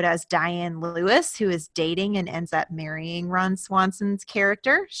episode as Diane Lewis, who is dating and ends up marrying Ron Swanson's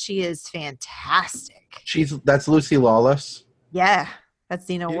character. She is fantastic. That's Lucy Lawless. Yeah, that's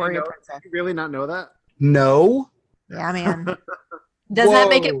Xena You didn't Warrior know- Princess. You really not know that? No. Yeah, man. Doesn't that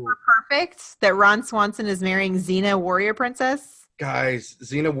make it Whoa. more perfect that Ron Swanson is marrying Xena Warrior Princess? Guys,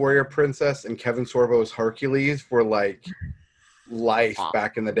 Xena Warrior Princess and Kevin Sorbo's Hercules were like life Wow.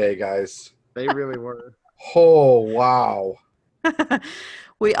 back in the day, guys. They really were. Oh, wow.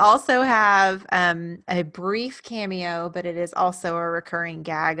 We also have a brief cameo, but it is also a recurring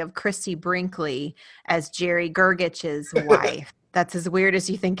gag of Christy Brinkley as Jerry Gergich's wife. That's as weird as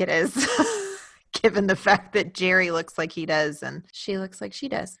you think it is, given the fact that Jerry looks like he does and she looks like she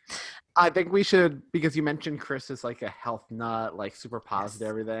does. I think we should, because you mentioned Chris is like a health nut, like super positive,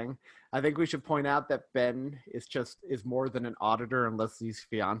 everything. I think we should point out that Ben is more than an auditor and Leslie's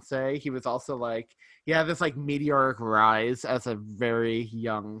fiance. He was also like, he had this like meteoric rise as a very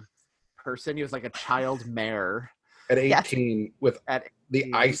young person. He was like a child mayor. At 18 with At the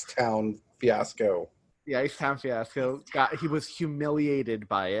 18. Icetown fiasco. The Icetown fiasco. He was humiliated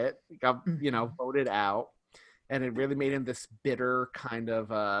by it. Got, voted out. And it really made him this bitter kind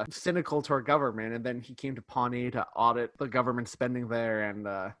of cynical toward government. And then he came to Pawnee to audit the government spending there.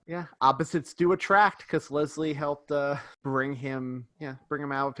 And opposites do attract, because Leslie helped bring him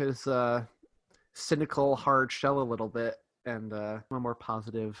out of his cynical hard shell a little bit and a more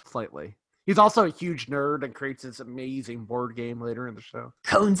positive slightly. He's also a huge nerd and creates this amazing board game later in the show.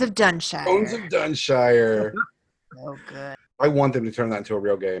 Cones of Dunshire. Cones of Dunshire. Oh, good. I want them to turn that into a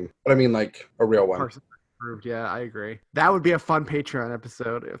real game. But I mean, like, a real one. Yeah, I agree. That would be a fun Patreon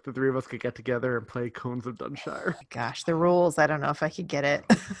episode if the three of us could get together and play Cones of Dunshire. Gosh, the rules. I don't know if I could get it.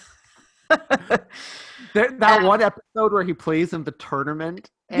 That one episode where he plays in the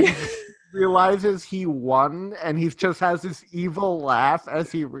tournament and he realizes he won, and he just has this evil laugh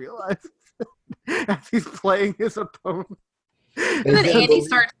as he realizes as he's playing his opponent. And then Andy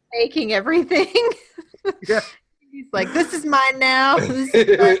starts taking everything. Yeah. He's like, this is mine now. Oh, they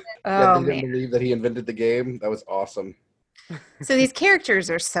didn't believe that he invented the game. That was awesome. So these characters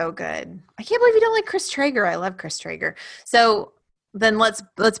are so good. I can't believe you don't like Chris Traeger. I love Chris Traeger. So then let's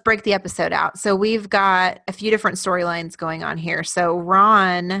break the episode out. So we've got a few different storylines going on here. So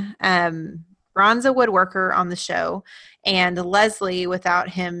Ron's a woodworker on the show, and Leslie, without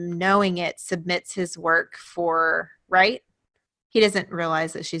him knowing it, submits his work for, right? He doesn't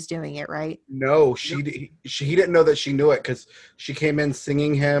realize that she's doing it, right? No, he didn't know that she knew it, because she came in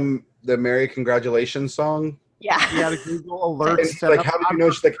singing him the Merry Congratulations song. Yeah. He had a Google alert And set like, up. how did you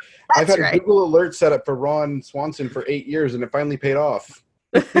know? She's like, I've had right. a Google alert set up for Ron Swanson for 8 years, and it finally paid off.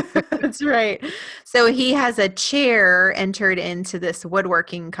 That's right. So he has a chair entered into this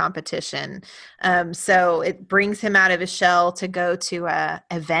woodworking competition. So it brings him out of his shell to go to a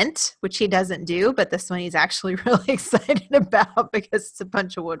event, which he doesn't do, but this one he's actually really excited about because it's a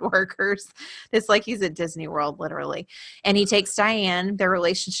bunch of woodworkers. It's like he's at Disney World, literally. And he takes Diane. Their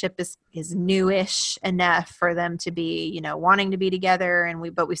relationship is newish enough for them to be, wanting to be together.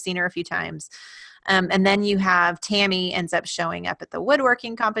 But we've seen her a few times. And then you have Tammy ends up showing up at the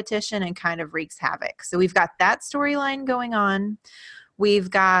woodworking competition and kind of wreaks havoc. So we've got that storyline going on.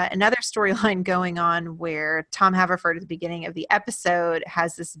 We've got another storyline going on where Thom Haverford at the beginning of the episode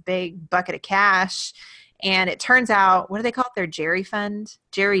has this big bucket of cash. And it turns out, what do they call it? Their Jerry Fund?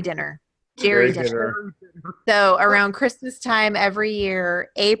 Jerry Dinner. Jerry Dinner. So around Christmas time every year,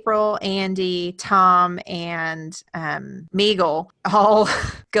 April, Andy, Thom, and Meagle all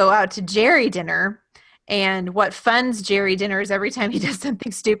go out to Jerry Dinner. And what funds Jerry Dinner is every time he does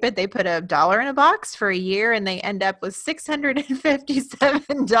something stupid, they put $1 in a box for a year, and they end up with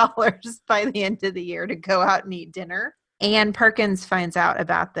 $657 by the end of the year to go out and eat dinner. Ann Perkins finds out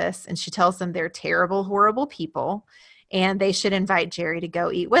about this, and she tells them they're terrible, horrible people, and they should invite Jerry to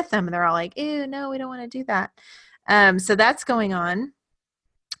go eat with them. And they're all like, ew, no, we don't want to do that. So that's going on.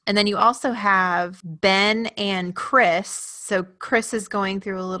 And then you also have Ben and Chris. So Chris is going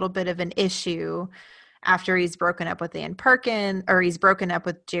through a little bit of an issue after he's broken up with Ann Perkins, or he's broken up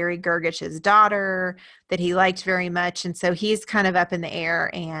with Jerry Gergich's daughter that he liked very much. And so he's kind of up in the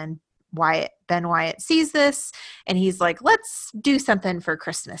air, and Ben Wyatt sees this, and he's like, let's do something for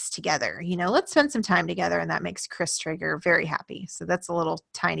Christmas together. Let's spend some time together. And that makes Chris Traeger very happy. So that's a little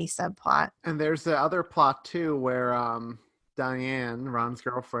tiny subplot. And there's the other plot too, where Diane, Ron's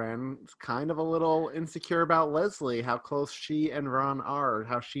girlfriend, is kind of a little insecure about Leslie, how close she and Ron are,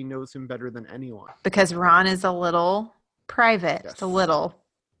 how she knows him better than anyone. Because Ron is a little private, Yes. Just a little.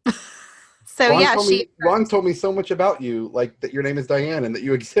 So Ron told me so much about you, like that your name is Diane and that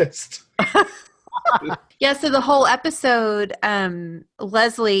you exist. Yeah, so the whole episode,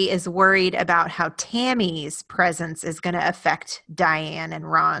 Leslie is worried about how Tammy's presence is going to affect Diane and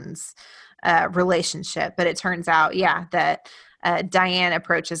Ron's relationship. But it turns out, that Diane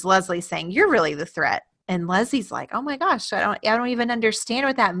approaches Leslie saying, "You're really the threat." And Leslie's like, "Oh my gosh, I don't even understand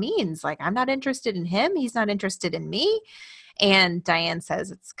what that means. Like, I'm not interested in him. He's not interested in me." And Diane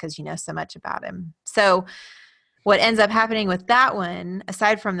says it's because you know so much about him. So what ends up happening with that one,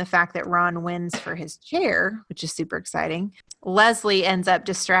 aside from the fact that Ron wins for his chair, which is super exciting, Leslie ends up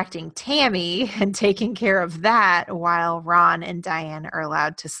distracting Tammy and taking care of that while Ron and Diane are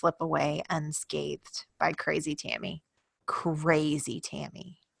allowed to slip away unscathed by crazy Tammy. Crazy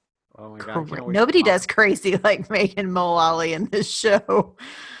Tammy. Oh my God. I can't wait Nobody to does crazy like Megan Mullally in this show.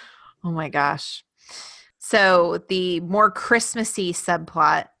 Oh my gosh. So the more Christmassy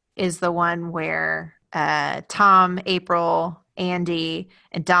subplot is the one where Thom, April, Andy,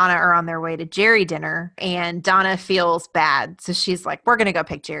 and Donna are on their way to Jerry dinner, and Donna feels bad. So she's like, "We're going to go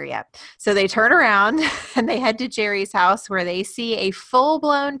pick Jerry up." So they turn around and they head to Jerry's house, where they see a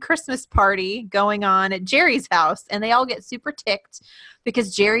full-blown Christmas party going on at Jerry's house. And they all get super ticked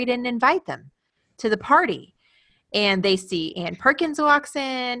because Jerry didn't invite them to the party. And they see Ann Perkins walks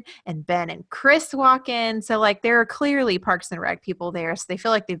in and Ben and Chris walk in. So like there are clearly Parks and Rec people there. So they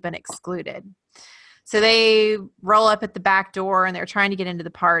feel like they've been excluded. So they roll up at the back door and they're trying to get into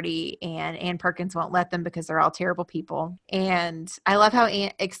the party, and Ann Perkins won't let them because they're all terrible people. And I love how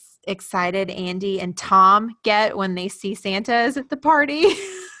excited Andy and Thom get when they see Santa's at the party.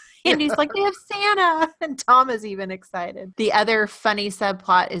 Andy's like, "They have Santa." And Thom is even excited. The other funny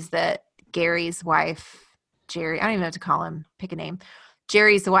subplot is that Gary's wife, Jerry, I don't even have to call him, pick a name.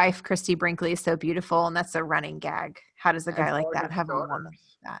 Jerry's wife, Christy Brinkley, is so beautiful, and that's a running gag. How does a guy like that have a woman like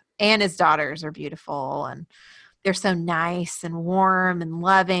that? And his daughters are beautiful, and they're so nice and warm and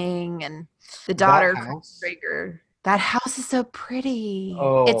loving. And the daughter, that house is so pretty.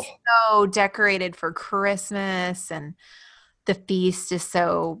 Oh. It's so decorated for Christmas, and the feast is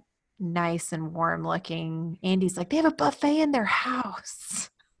so nice and warm looking. Andy's like, "They have a buffet in their house."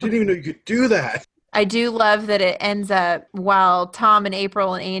 Didn't even know you could do that. I do love that it ends up while Thom and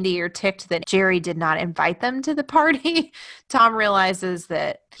April and Andy are ticked that Jerry did not invite them to the party. Thom realizes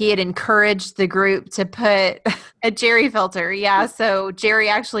that he had encouraged the group to put a Jerry filter. Yeah, so Jerry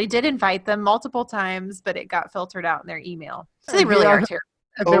actually did invite them multiple times, but it got filtered out in their email. So they really are terrible.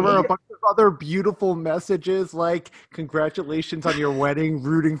 And there were a bunch of other beautiful messages like, "Congratulations on your wedding,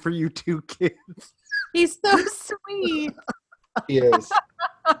 rooting for you two kids." He's so sweet. He is.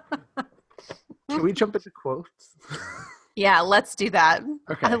 Can we jump into quotes? Yeah, let's do that.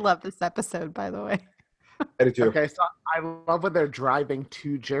 Okay. I love this episode, by the way. I do too. Okay, so I love when they're driving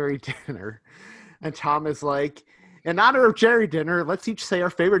to Jerry dinner, and Thom is like, "In honor of Jerry dinner, let's each say our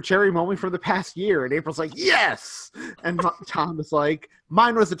favorite Jerry moment from the past year." And April's like, "Yes!" And Thom is like,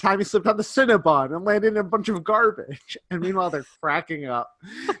 "Mine was the time he slipped on the Cinnabon and landed in a bunch of garbage." And meanwhile, they're cracking up.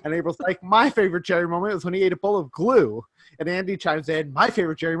 And April's like, "My favorite Jerry moment was when he ate a bowl of glue." And Andy chimes in, "My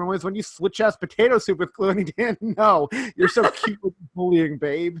favorite Jerry moment is when you switch-ass potato soup with glue." And he didn't know. "You're so cute with bullying,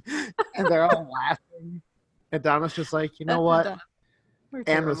 babe." And they're all laughing. And Donna's just like, "You know what?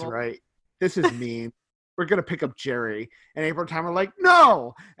 Ann was right. This is mean. We're going to pick up Jerry." And April and Thom are like,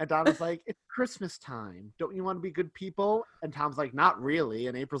 "No." And Donna's like, "It's Christmas time. Don't you want to be good people?" And Tom's like, "Not really."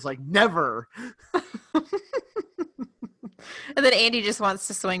 And April's like, "Never." And then Andy just wants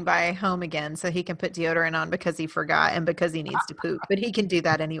to swing by home again so he can put deodorant on because he forgot and because he needs to poop. But he can do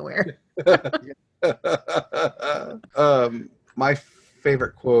that anywhere. My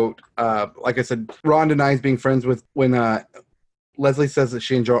favorite quote, like I said, Ron denies being friends with when Leslie says that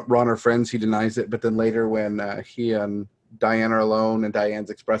she and Ron are friends. He denies it. But then later when he and Diane are alone and Diane's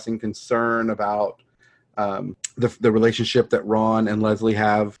expressing concern about the relationship that Ron and Leslie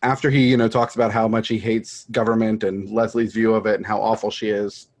have, after he, talks about how much he hates government and Leslie's view of it and how awful she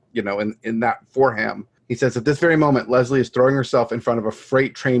is, in that for him, he says, "At this very moment, Leslie is throwing herself in front of a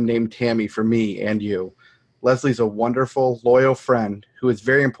freight train named Tammy for me and you. Leslie's a wonderful, loyal friend who is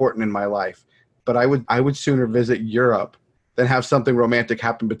very important in my life, but I would sooner visit Europe than have something romantic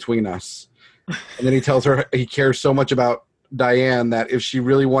happen between us." And then he tells her he cares so much about Diane that if she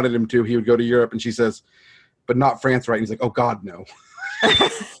really wanted him to, he would go to Europe. And she says, "But not France, right?" And he's like, "Oh God, no."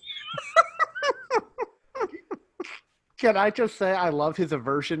 Can I just say I love his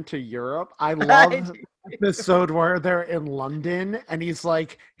aversion to Europe? I love the episode where they're in London and he's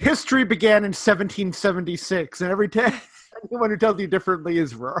like, "History began in 1776, and every day anyone who tells you differently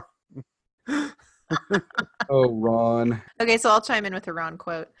is wrong." Oh, Ron. Okay, so I'll chime in with a Ron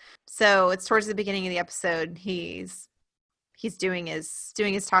quote. So it's towards the beginning of the episode. He's doing his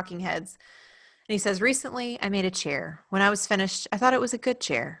talking heads. And he says, "Recently, I made a chair. When I was finished, I thought it was a good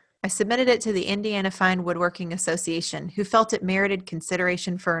chair. I submitted it to the Indiana Fine Woodworking Association, who felt it merited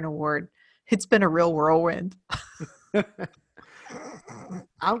consideration for an award. It's been a real whirlwind.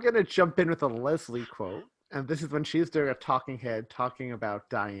 I'm going to jump in with a Leslie quote. And this is when she's doing a talking head talking about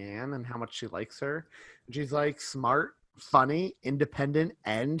Diane and how much she likes her. And she's like, smart, funny, independent,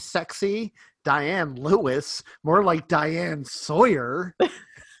 and sexy. Diane Lewis, more like Diane Sawyer.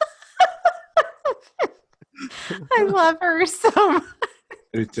 I love her so much.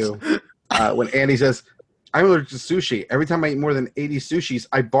 I do too. When Andy says, I'm allergic to sushi. Every time I eat more than 80 sushis,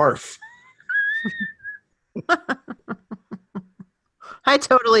 I barf. I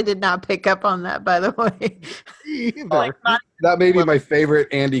totally did not pick up on that, by the way. That may be my favorite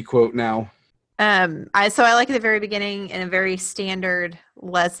Andy quote now. So I like at the very beginning in a very standard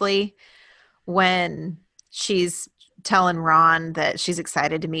Leslie when she's telling Ron that she's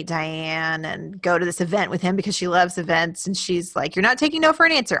excited to meet Diane and go to this event with him because she loves events. And she's like, you're not taking no for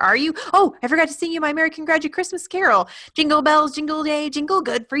an answer, are you? Oh, I forgot to sing you my Merry Congratulations Christmas Carol. Jingle bells, jingle day, jingle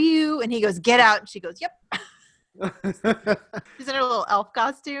good for you. And he goes, get out. And she goes, yep. She's in her little elf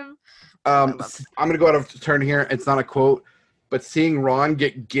costume. I'm going to go out of turn here. It's not a quote, but seeing Ron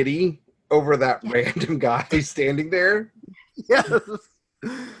get giddy over that random guy standing there. Yes.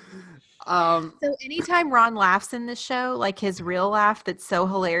 So anytime Ron laughs in this show, like his real laugh that's so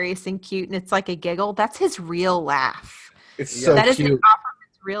hilarious and cute and it's like a giggle, that's his real laugh. It's so that cute. Is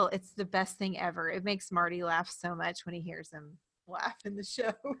it's real. It's the best thing ever. It makes Marty laugh so much when he hears him laugh in the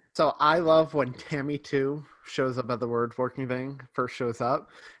show. So I love when Tammy 2 shows up at the word forking thing, first shows up,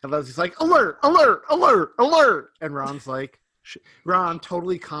 and Leslie's like, alert, alert, alert, alert. And Ron's like, Ron,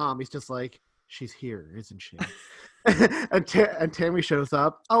 totally calm. He's just like, she's here, isn't she? and Tammy shows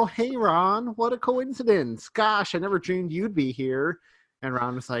up. Oh, hey, Ron, what a coincidence. Gosh, I never dreamed you'd be here. And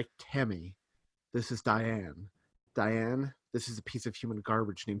Ron is like, Tammy, this is Diane. Diane, this is a piece of human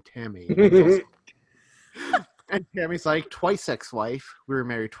garbage named Tammy. And Tammy's like, twice ex-wife. We were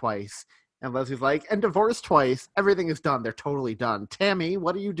married twice. And Leslie's like, and divorced twice. Everything is done. They're totally done. Tammy,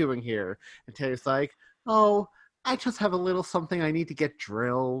 what are you doing here? And Tammy's like, oh, I just have a little something I need to get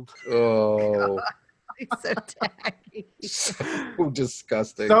drilled. Oh. So tacky. So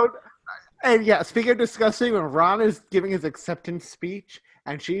disgusting. So, and yeah, speaking of disgusting, when Ron is giving his acceptance speech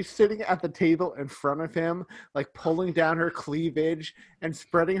and she's sitting at the table in front of him, like pulling down her cleavage and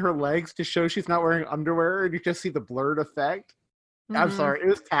spreading her legs to show she's not wearing underwear, and you just see the blurred effect. I'm sorry, it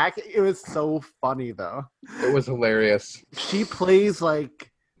was tacky. It was so funny though. It was hilarious. She plays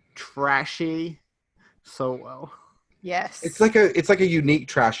like trashy so well. Yes. It's like a unique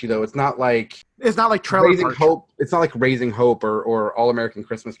trashy though. It's not like Trailer Raising Park. Hope. It's not like Raising Hope or All American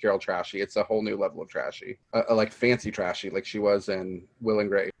Christmas Carol trashy. It's a whole new level of trashy, like fancy trashy, like she was in Will and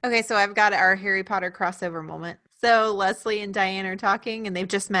Grace. Okay, so I've got our Harry Potter crossover moment. So Leslie and Diane are talking, and they've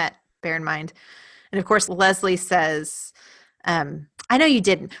just met. Bear in mind, and of course Leslie says, I know you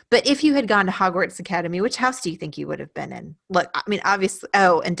didn't, but if you had gone to Hogwarts Academy, which house do you think you would have been in? Look, I mean, obviously,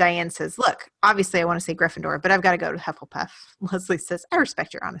 and Diane says, look, obviously I want to say Gryffindor, but I've got to go to Hufflepuff. Leslie says, I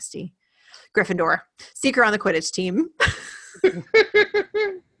respect your honesty. Gryffindor. Seeker on the Quidditch team.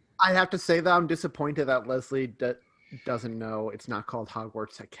 I have to say, though, I'm disappointed that Leslie doesn't know it's not called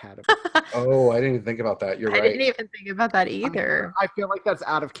Hogwarts Academy. Oh, I didn't even think about that. You're right. I didn't even think about that either. I feel like that's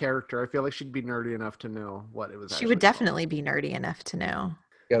out of character. I feel like she'd be nerdy enough to know what it was. She would definitely be nerdy enough to know.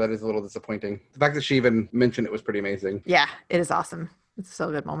 Yeah, that is a little disappointing. The fact that she even mentioned it was pretty amazing. Yeah, it is awesome. It's still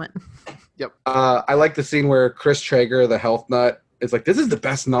a good moment. Yep. I like the scene where Chris Traeger, the health nut, is like, this is the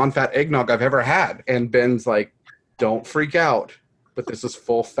best non-fat eggnog I've ever had. And Ben's like, don't freak out, but this is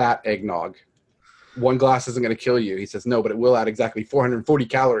full fat eggnog. One glass isn't going to kill you. He says, no, but it will add exactly 440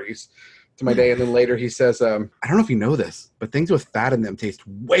 calories to my day. And then later he says, I don't know if you know this, but things with fat in them taste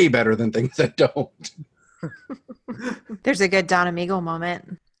way better than things that don't. There's a good Don Amigo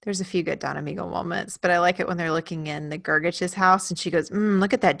moment. There's a few good Don Amigo moments, but I like it when they're looking in the Gurgich's house and she goes,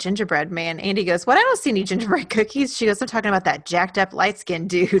 look at that gingerbread man. Andy goes, what? I don't see any gingerbread cookies. She goes, I'm talking about that jacked up light-skinned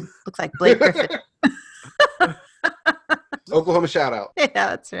dude. Looks like Blake Griffin. Oklahoma shout out. Yeah,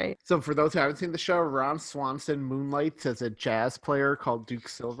 that's right. So for those who haven't seen the show, Ron Swanson moonlights as a jazz player called Duke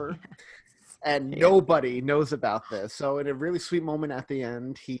Silver. And nobody knows about this. So in a really sweet moment at the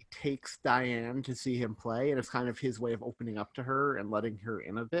end, he takes Diane to see him play, and it's kind of his way of opening up to her and letting her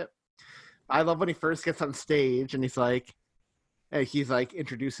in a bit. I love when he first gets on stage and he's like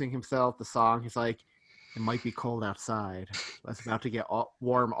introducing himself, the song. He's like, it might be cold outside. It's about to get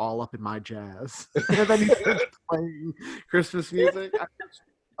warm all up in my jazz. And then he starts playing Christmas music.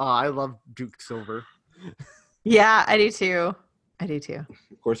 I love Duke Silver. Yeah, I do too.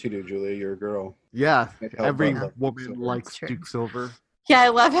 Of course you do, Julia. You're a girl. Yeah, every but woman likes Duke Silver. Yeah, I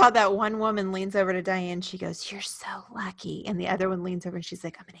love how that one woman leans over to Diane. She goes, you're so lucky. And the other one leans over and she's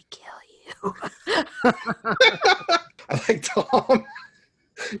like, I'm going to kill you. I like Thom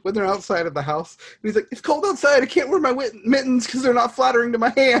when they're outside of the house. And he's like, it's cold outside. I can't wear my mittens because they're not flattering to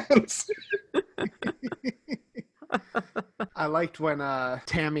my hands. I liked when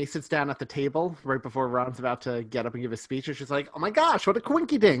Tammy sits down at the table right before Ron's about to get up and give a speech. And she's like, oh my gosh, what a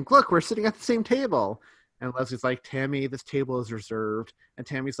quinky dink. Look, we're sitting at the same table. And Leslie's like, Tammy, this table is reserved. And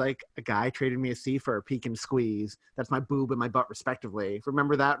Tammy's like, a guy traded me a C for a peek and squeeze. That's my boob and my butt, respectively.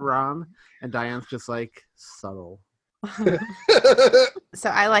 Remember that, Ron? And Diane's just like, subtle. So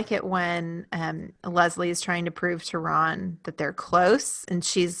I like it when Leslie is trying to prove to Ron that they're close, and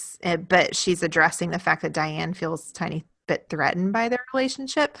she's addressing the fact that Diane feels a tiny bit threatened by their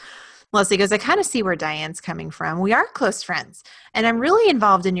relationship. Leslie goes, I kind of see where Diane's coming from. We are close friends, and I'm really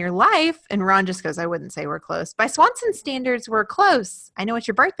involved in your life. And Ron just goes, I wouldn't say we're close. By Swanson standards, we're close. I know what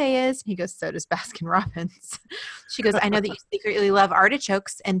your birthday is. And he goes, so does Baskin Robbins. She goes, I know that you secretly love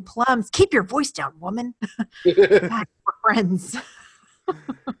artichokes and plums. Keep your voice down, woman. God, we're friends.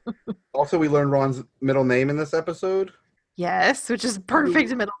 Also, we learned Ron's middle name in this episode. Yes, which is a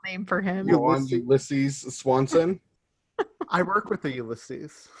perfect middle name for him. Ron Ulysses Swanson. I work with the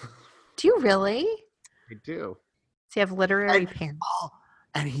Ulysses. Do you really? I do. So you have literary parents. Oh,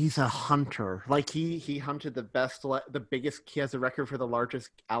 and he's a hunter. Like he hunted the biggest. He has a record for the largest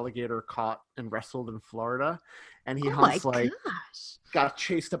alligator caught and wrestled in Florida. And he hunts got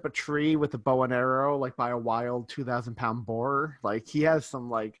chased up a tree with a bow and arrow, like by a wild 2,000-pound boar. Like he has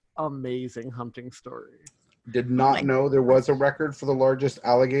some amazing hunting stories. Did not know there was a record for the largest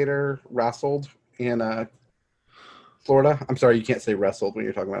alligator wrestled in Florida. I'm sorry, you can't say wrestled when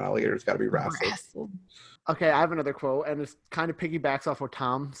you're talking about alligators. It's got to be wrestled. Okay, I have another quote, and it kind of piggybacks off what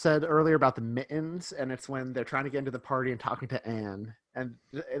Thom said earlier about the mittens, and it's when they're trying to get into the party and talking to Anne. And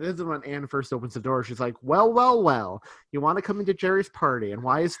this is when Anne first opens the door. She's like, well, you want to come into Jerry's party, and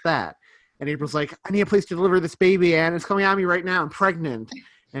why is that? And April's like, I need a place to deliver this baby, Anne. It's coming at me right now. I'm pregnant.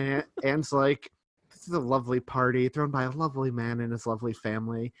 And Anne's like, this is a lovely party thrown by a lovely man and his lovely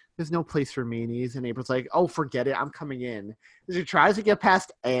family. There's no place for meanies. And April's like, oh, forget it. I'm coming in. She tries to get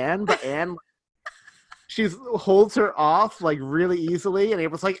past Anne, but Anne, she holds her off really easily. And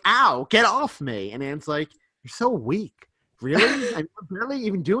April's like, ow, get off me. And Anne's like, you're so weak. Really? I'm barely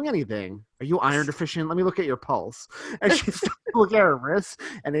even doing anything. Are you iron deficient? Let me look at your pulse. And she's looking at her wrist.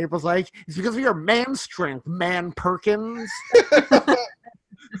 And April's like, it's because of your man strength, man Perkins.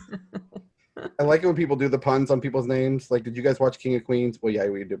 I like it when people do the puns on people's names. Like, did you guys watch King of Queens? Well, yeah,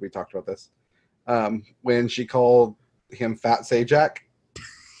 we did. We talked about this. When she called him Fat Sajak.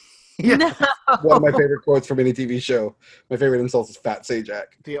 Yeah. No. One of my favorite quotes from any TV show. My favorite insult is Fat Sajak.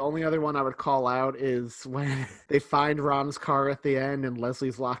 The only other one I would call out is when they find Ron's car at the end and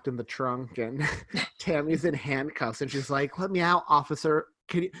Leslie's locked in the trunk and Tammy's in handcuffs and she's like, let me out, officer.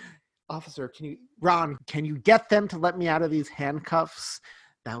 Ron, can you get them to let me out of these handcuffs?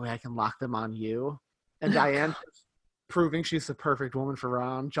 That way I can lock them on you. And Diane, proving she's the perfect woman for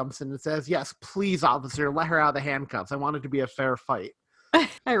Ron, jumps in and says, yes, please, officer, let her out of the handcuffs. I want it to be a fair fight.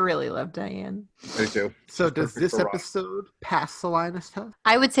 I really love Diane. Me too. So does this episode pass the Linus test?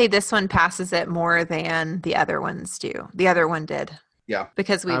 I would say this one passes it more than the other ones do. The other one did. Yeah.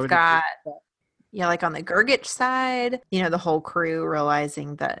 Because we've got, like on the Gergich side, the whole crew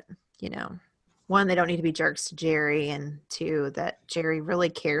realizing that, one, they don't need to be jerks to Jerry, and two, that Jerry really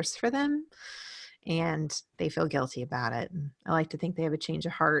cares for them. And they feel guilty about it. And I like to think they have a change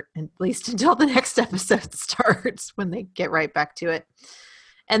of heart, at least until the next episode starts, when they get right back to it.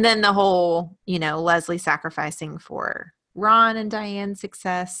 And then the whole, Leslie sacrificing for Ron and Diane's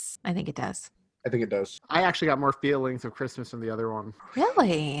success. I think it does. I think it does. I actually got more feelings of Christmas than the other one.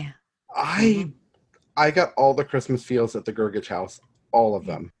 Really? I got all the Christmas feels at the Gergich house. All of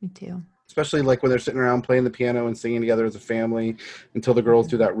them. Me too. Especially when they're sitting around playing the piano and singing together as a family until the girls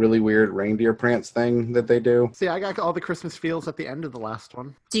do that really weird reindeer prance thing that they do. See, I got all the Christmas feels at the end of the last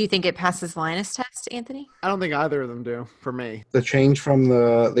one. Do you think it passes Linus test, Anthony? I don't think either of them do, for me. The change from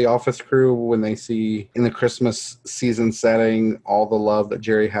the office crew when they see in the Christmas season setting all the love that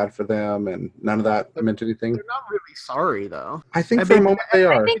Jerry had for them and none of that meant anything. They're not really sorry, though. I think for a moment they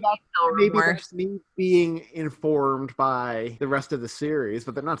are. Maybe that's me being informed by the rest of the series,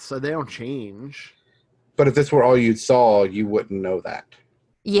 but they're not. So they don't change. But if this were all you saw, you wouldn't know that.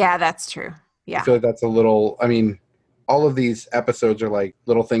 Yeah, that's true. Yeah. I feel like that's a little. I mean, all of these episodes are like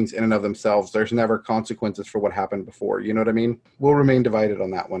little things in and of themselves. There's never consequences for what happened before. You know what I mean? We'll remain divided on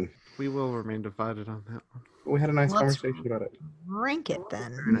that one. We will remain divided on that one. We had a nice Let's conversation about it. Rank it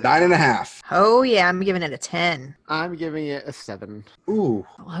then. 9.5. Oh yeah, I'm giving it a 10. I'm giving it a 7. Ooh.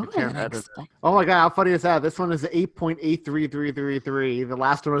 Lower can't than edit it. expected. Oh my god, how funny is that? This one is 8.83333. The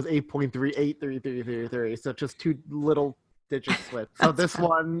last one was 8.383333. So just 2 little digits split. So this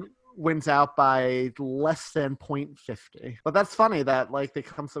one wins out by less than 0.50. But that's funny that like they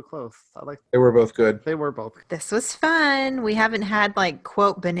come so close. They were both good. They were both. This was fun. We haven't had like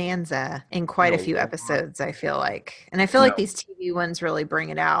quote bonanza in quite a few episodes, I feel like. And I feel like these TV ones really bring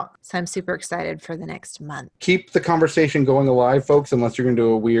it out. So I'm super excited for the next month. Keep the conversation going alive, folks, unless you're going to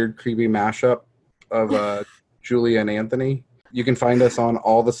do a weird, creepy mashup of Julia and Anthony. You can find us on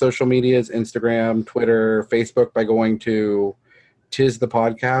all the social medias, Instagram, Twitter, Facebook, by going to Tis the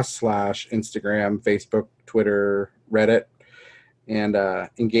Podcast / Instagram, Facebook, Twitter, Reddit, and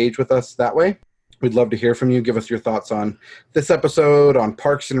engage with us that way. We'd love to hear from you. Give us your thoughts on this episode, on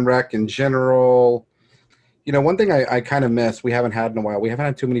Parks and Rec in general. You know, one thing I kind of miss, we haven't had in a while, we haven't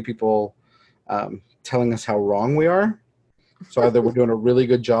had too many people telling us how wrong we are. So either we're doing a really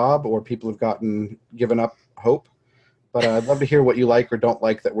good job or people have given up hope. But I'd love to hear what you like or don't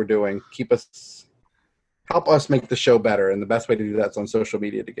like that we're doing. Help us make the show better, and the best way to do that is on social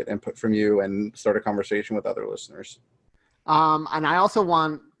media to get input from you and start a conversation with other listeners. And I also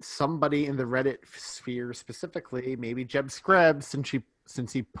want somebody in the Reddit sphere specifically, maybe Jeb Screbs,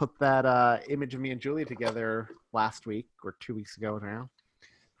 since he put that image of me and Julia together last week or 2 weeks ago now,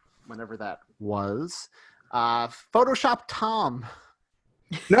 whenever that was. Photoshop Thom.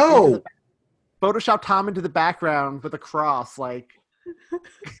 No! Photoshop Thom into the background with a cross, like.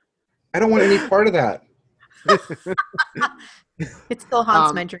 I don't want any part of that. It still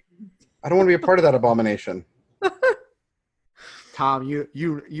haunts my dream. I don't want to be a part of that abomination. Thom, you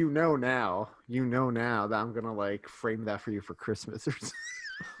know now that I'm gonna like frame that for you for Christmas or something.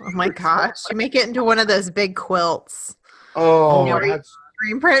 Oh my gosh. You make it into one of those big quilts. Oh, where you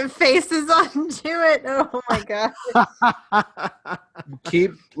screen print faces onto it. Oh my gosh.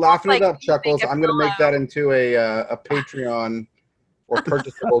 Keep laughing Like, it up, Chuckles. make a I'm going to make pillow. that into a Patreon or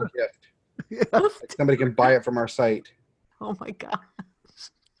purchasable gift. Like somebody can buy it from our site. Oh my gosh.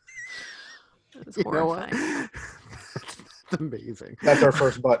 That's You know what? horrifying. That's amazing. That's our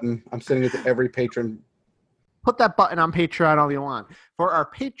first button. I'm sending it to every patron. Put that button on Patreon all you want. For our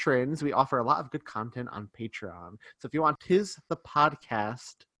patrons, we offer a lot of good content on Patreon. So if you want Tis the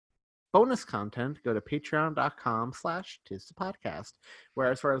Podcast bonus content, go to patreon.com/Tis the Podcast.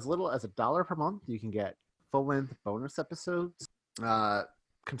 Whereas for as little as $1 per month, you can get full-length bonus episodes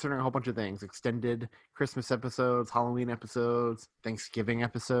concerning a whole bunch of things. Extended Christmas episodes, Halloween episodes, Thanksgiving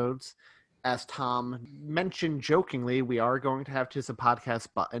episodes. As Thom mentioned jokingly, we are going to have Tis the Podcast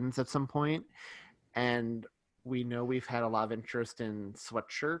buttons at some point. And we know we've had a lot of interest in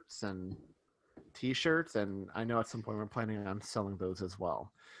sweatshirts and t-shirts, and I know at some point we're planning on selling those as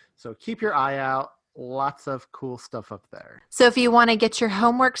well. So keep your eye out. Lots of cool stuff up there. So if you want to get your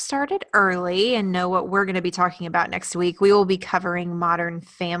homework started early and know what we're going to be talking about next week, we will be covering Modern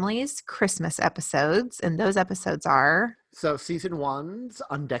Family's Christmas episodes, and those episodes are... So Season 1's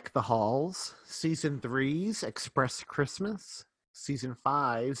Undeck the Halls, Season 3's Express Christmas, Season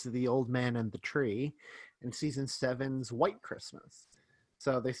 5's The Old Man and the Tree, and Season 7's White Christmas.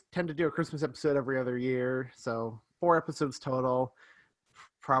 So they tend to do a Christmas episode every other year. So 4 episodes total.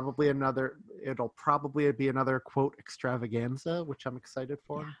 It'll probably be another quote extravaganza, which I'm excited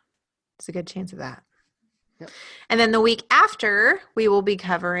for. Yeah, it's a good chance of that. Yep. And then the week after, we will be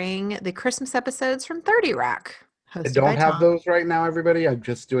covering the Christmas episodes from 30 Rock. I don't have those right now, everybody. I'm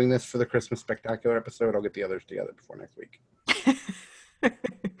just doing this for the Christmas Spectacular episode. I'll get the others together before next week.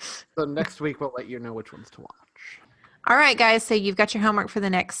 So next week, we'll let you know which ones to watch. All right, guys. So you've got your homework for the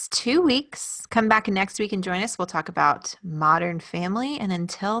next 2 weeks. Come back next week and join us. We'll talk about Modern Family. And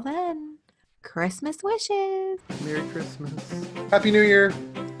until then, Christmas wishes. Merry Christmas. Happy New Year.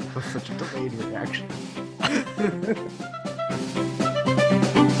 That was such a delayed reaction.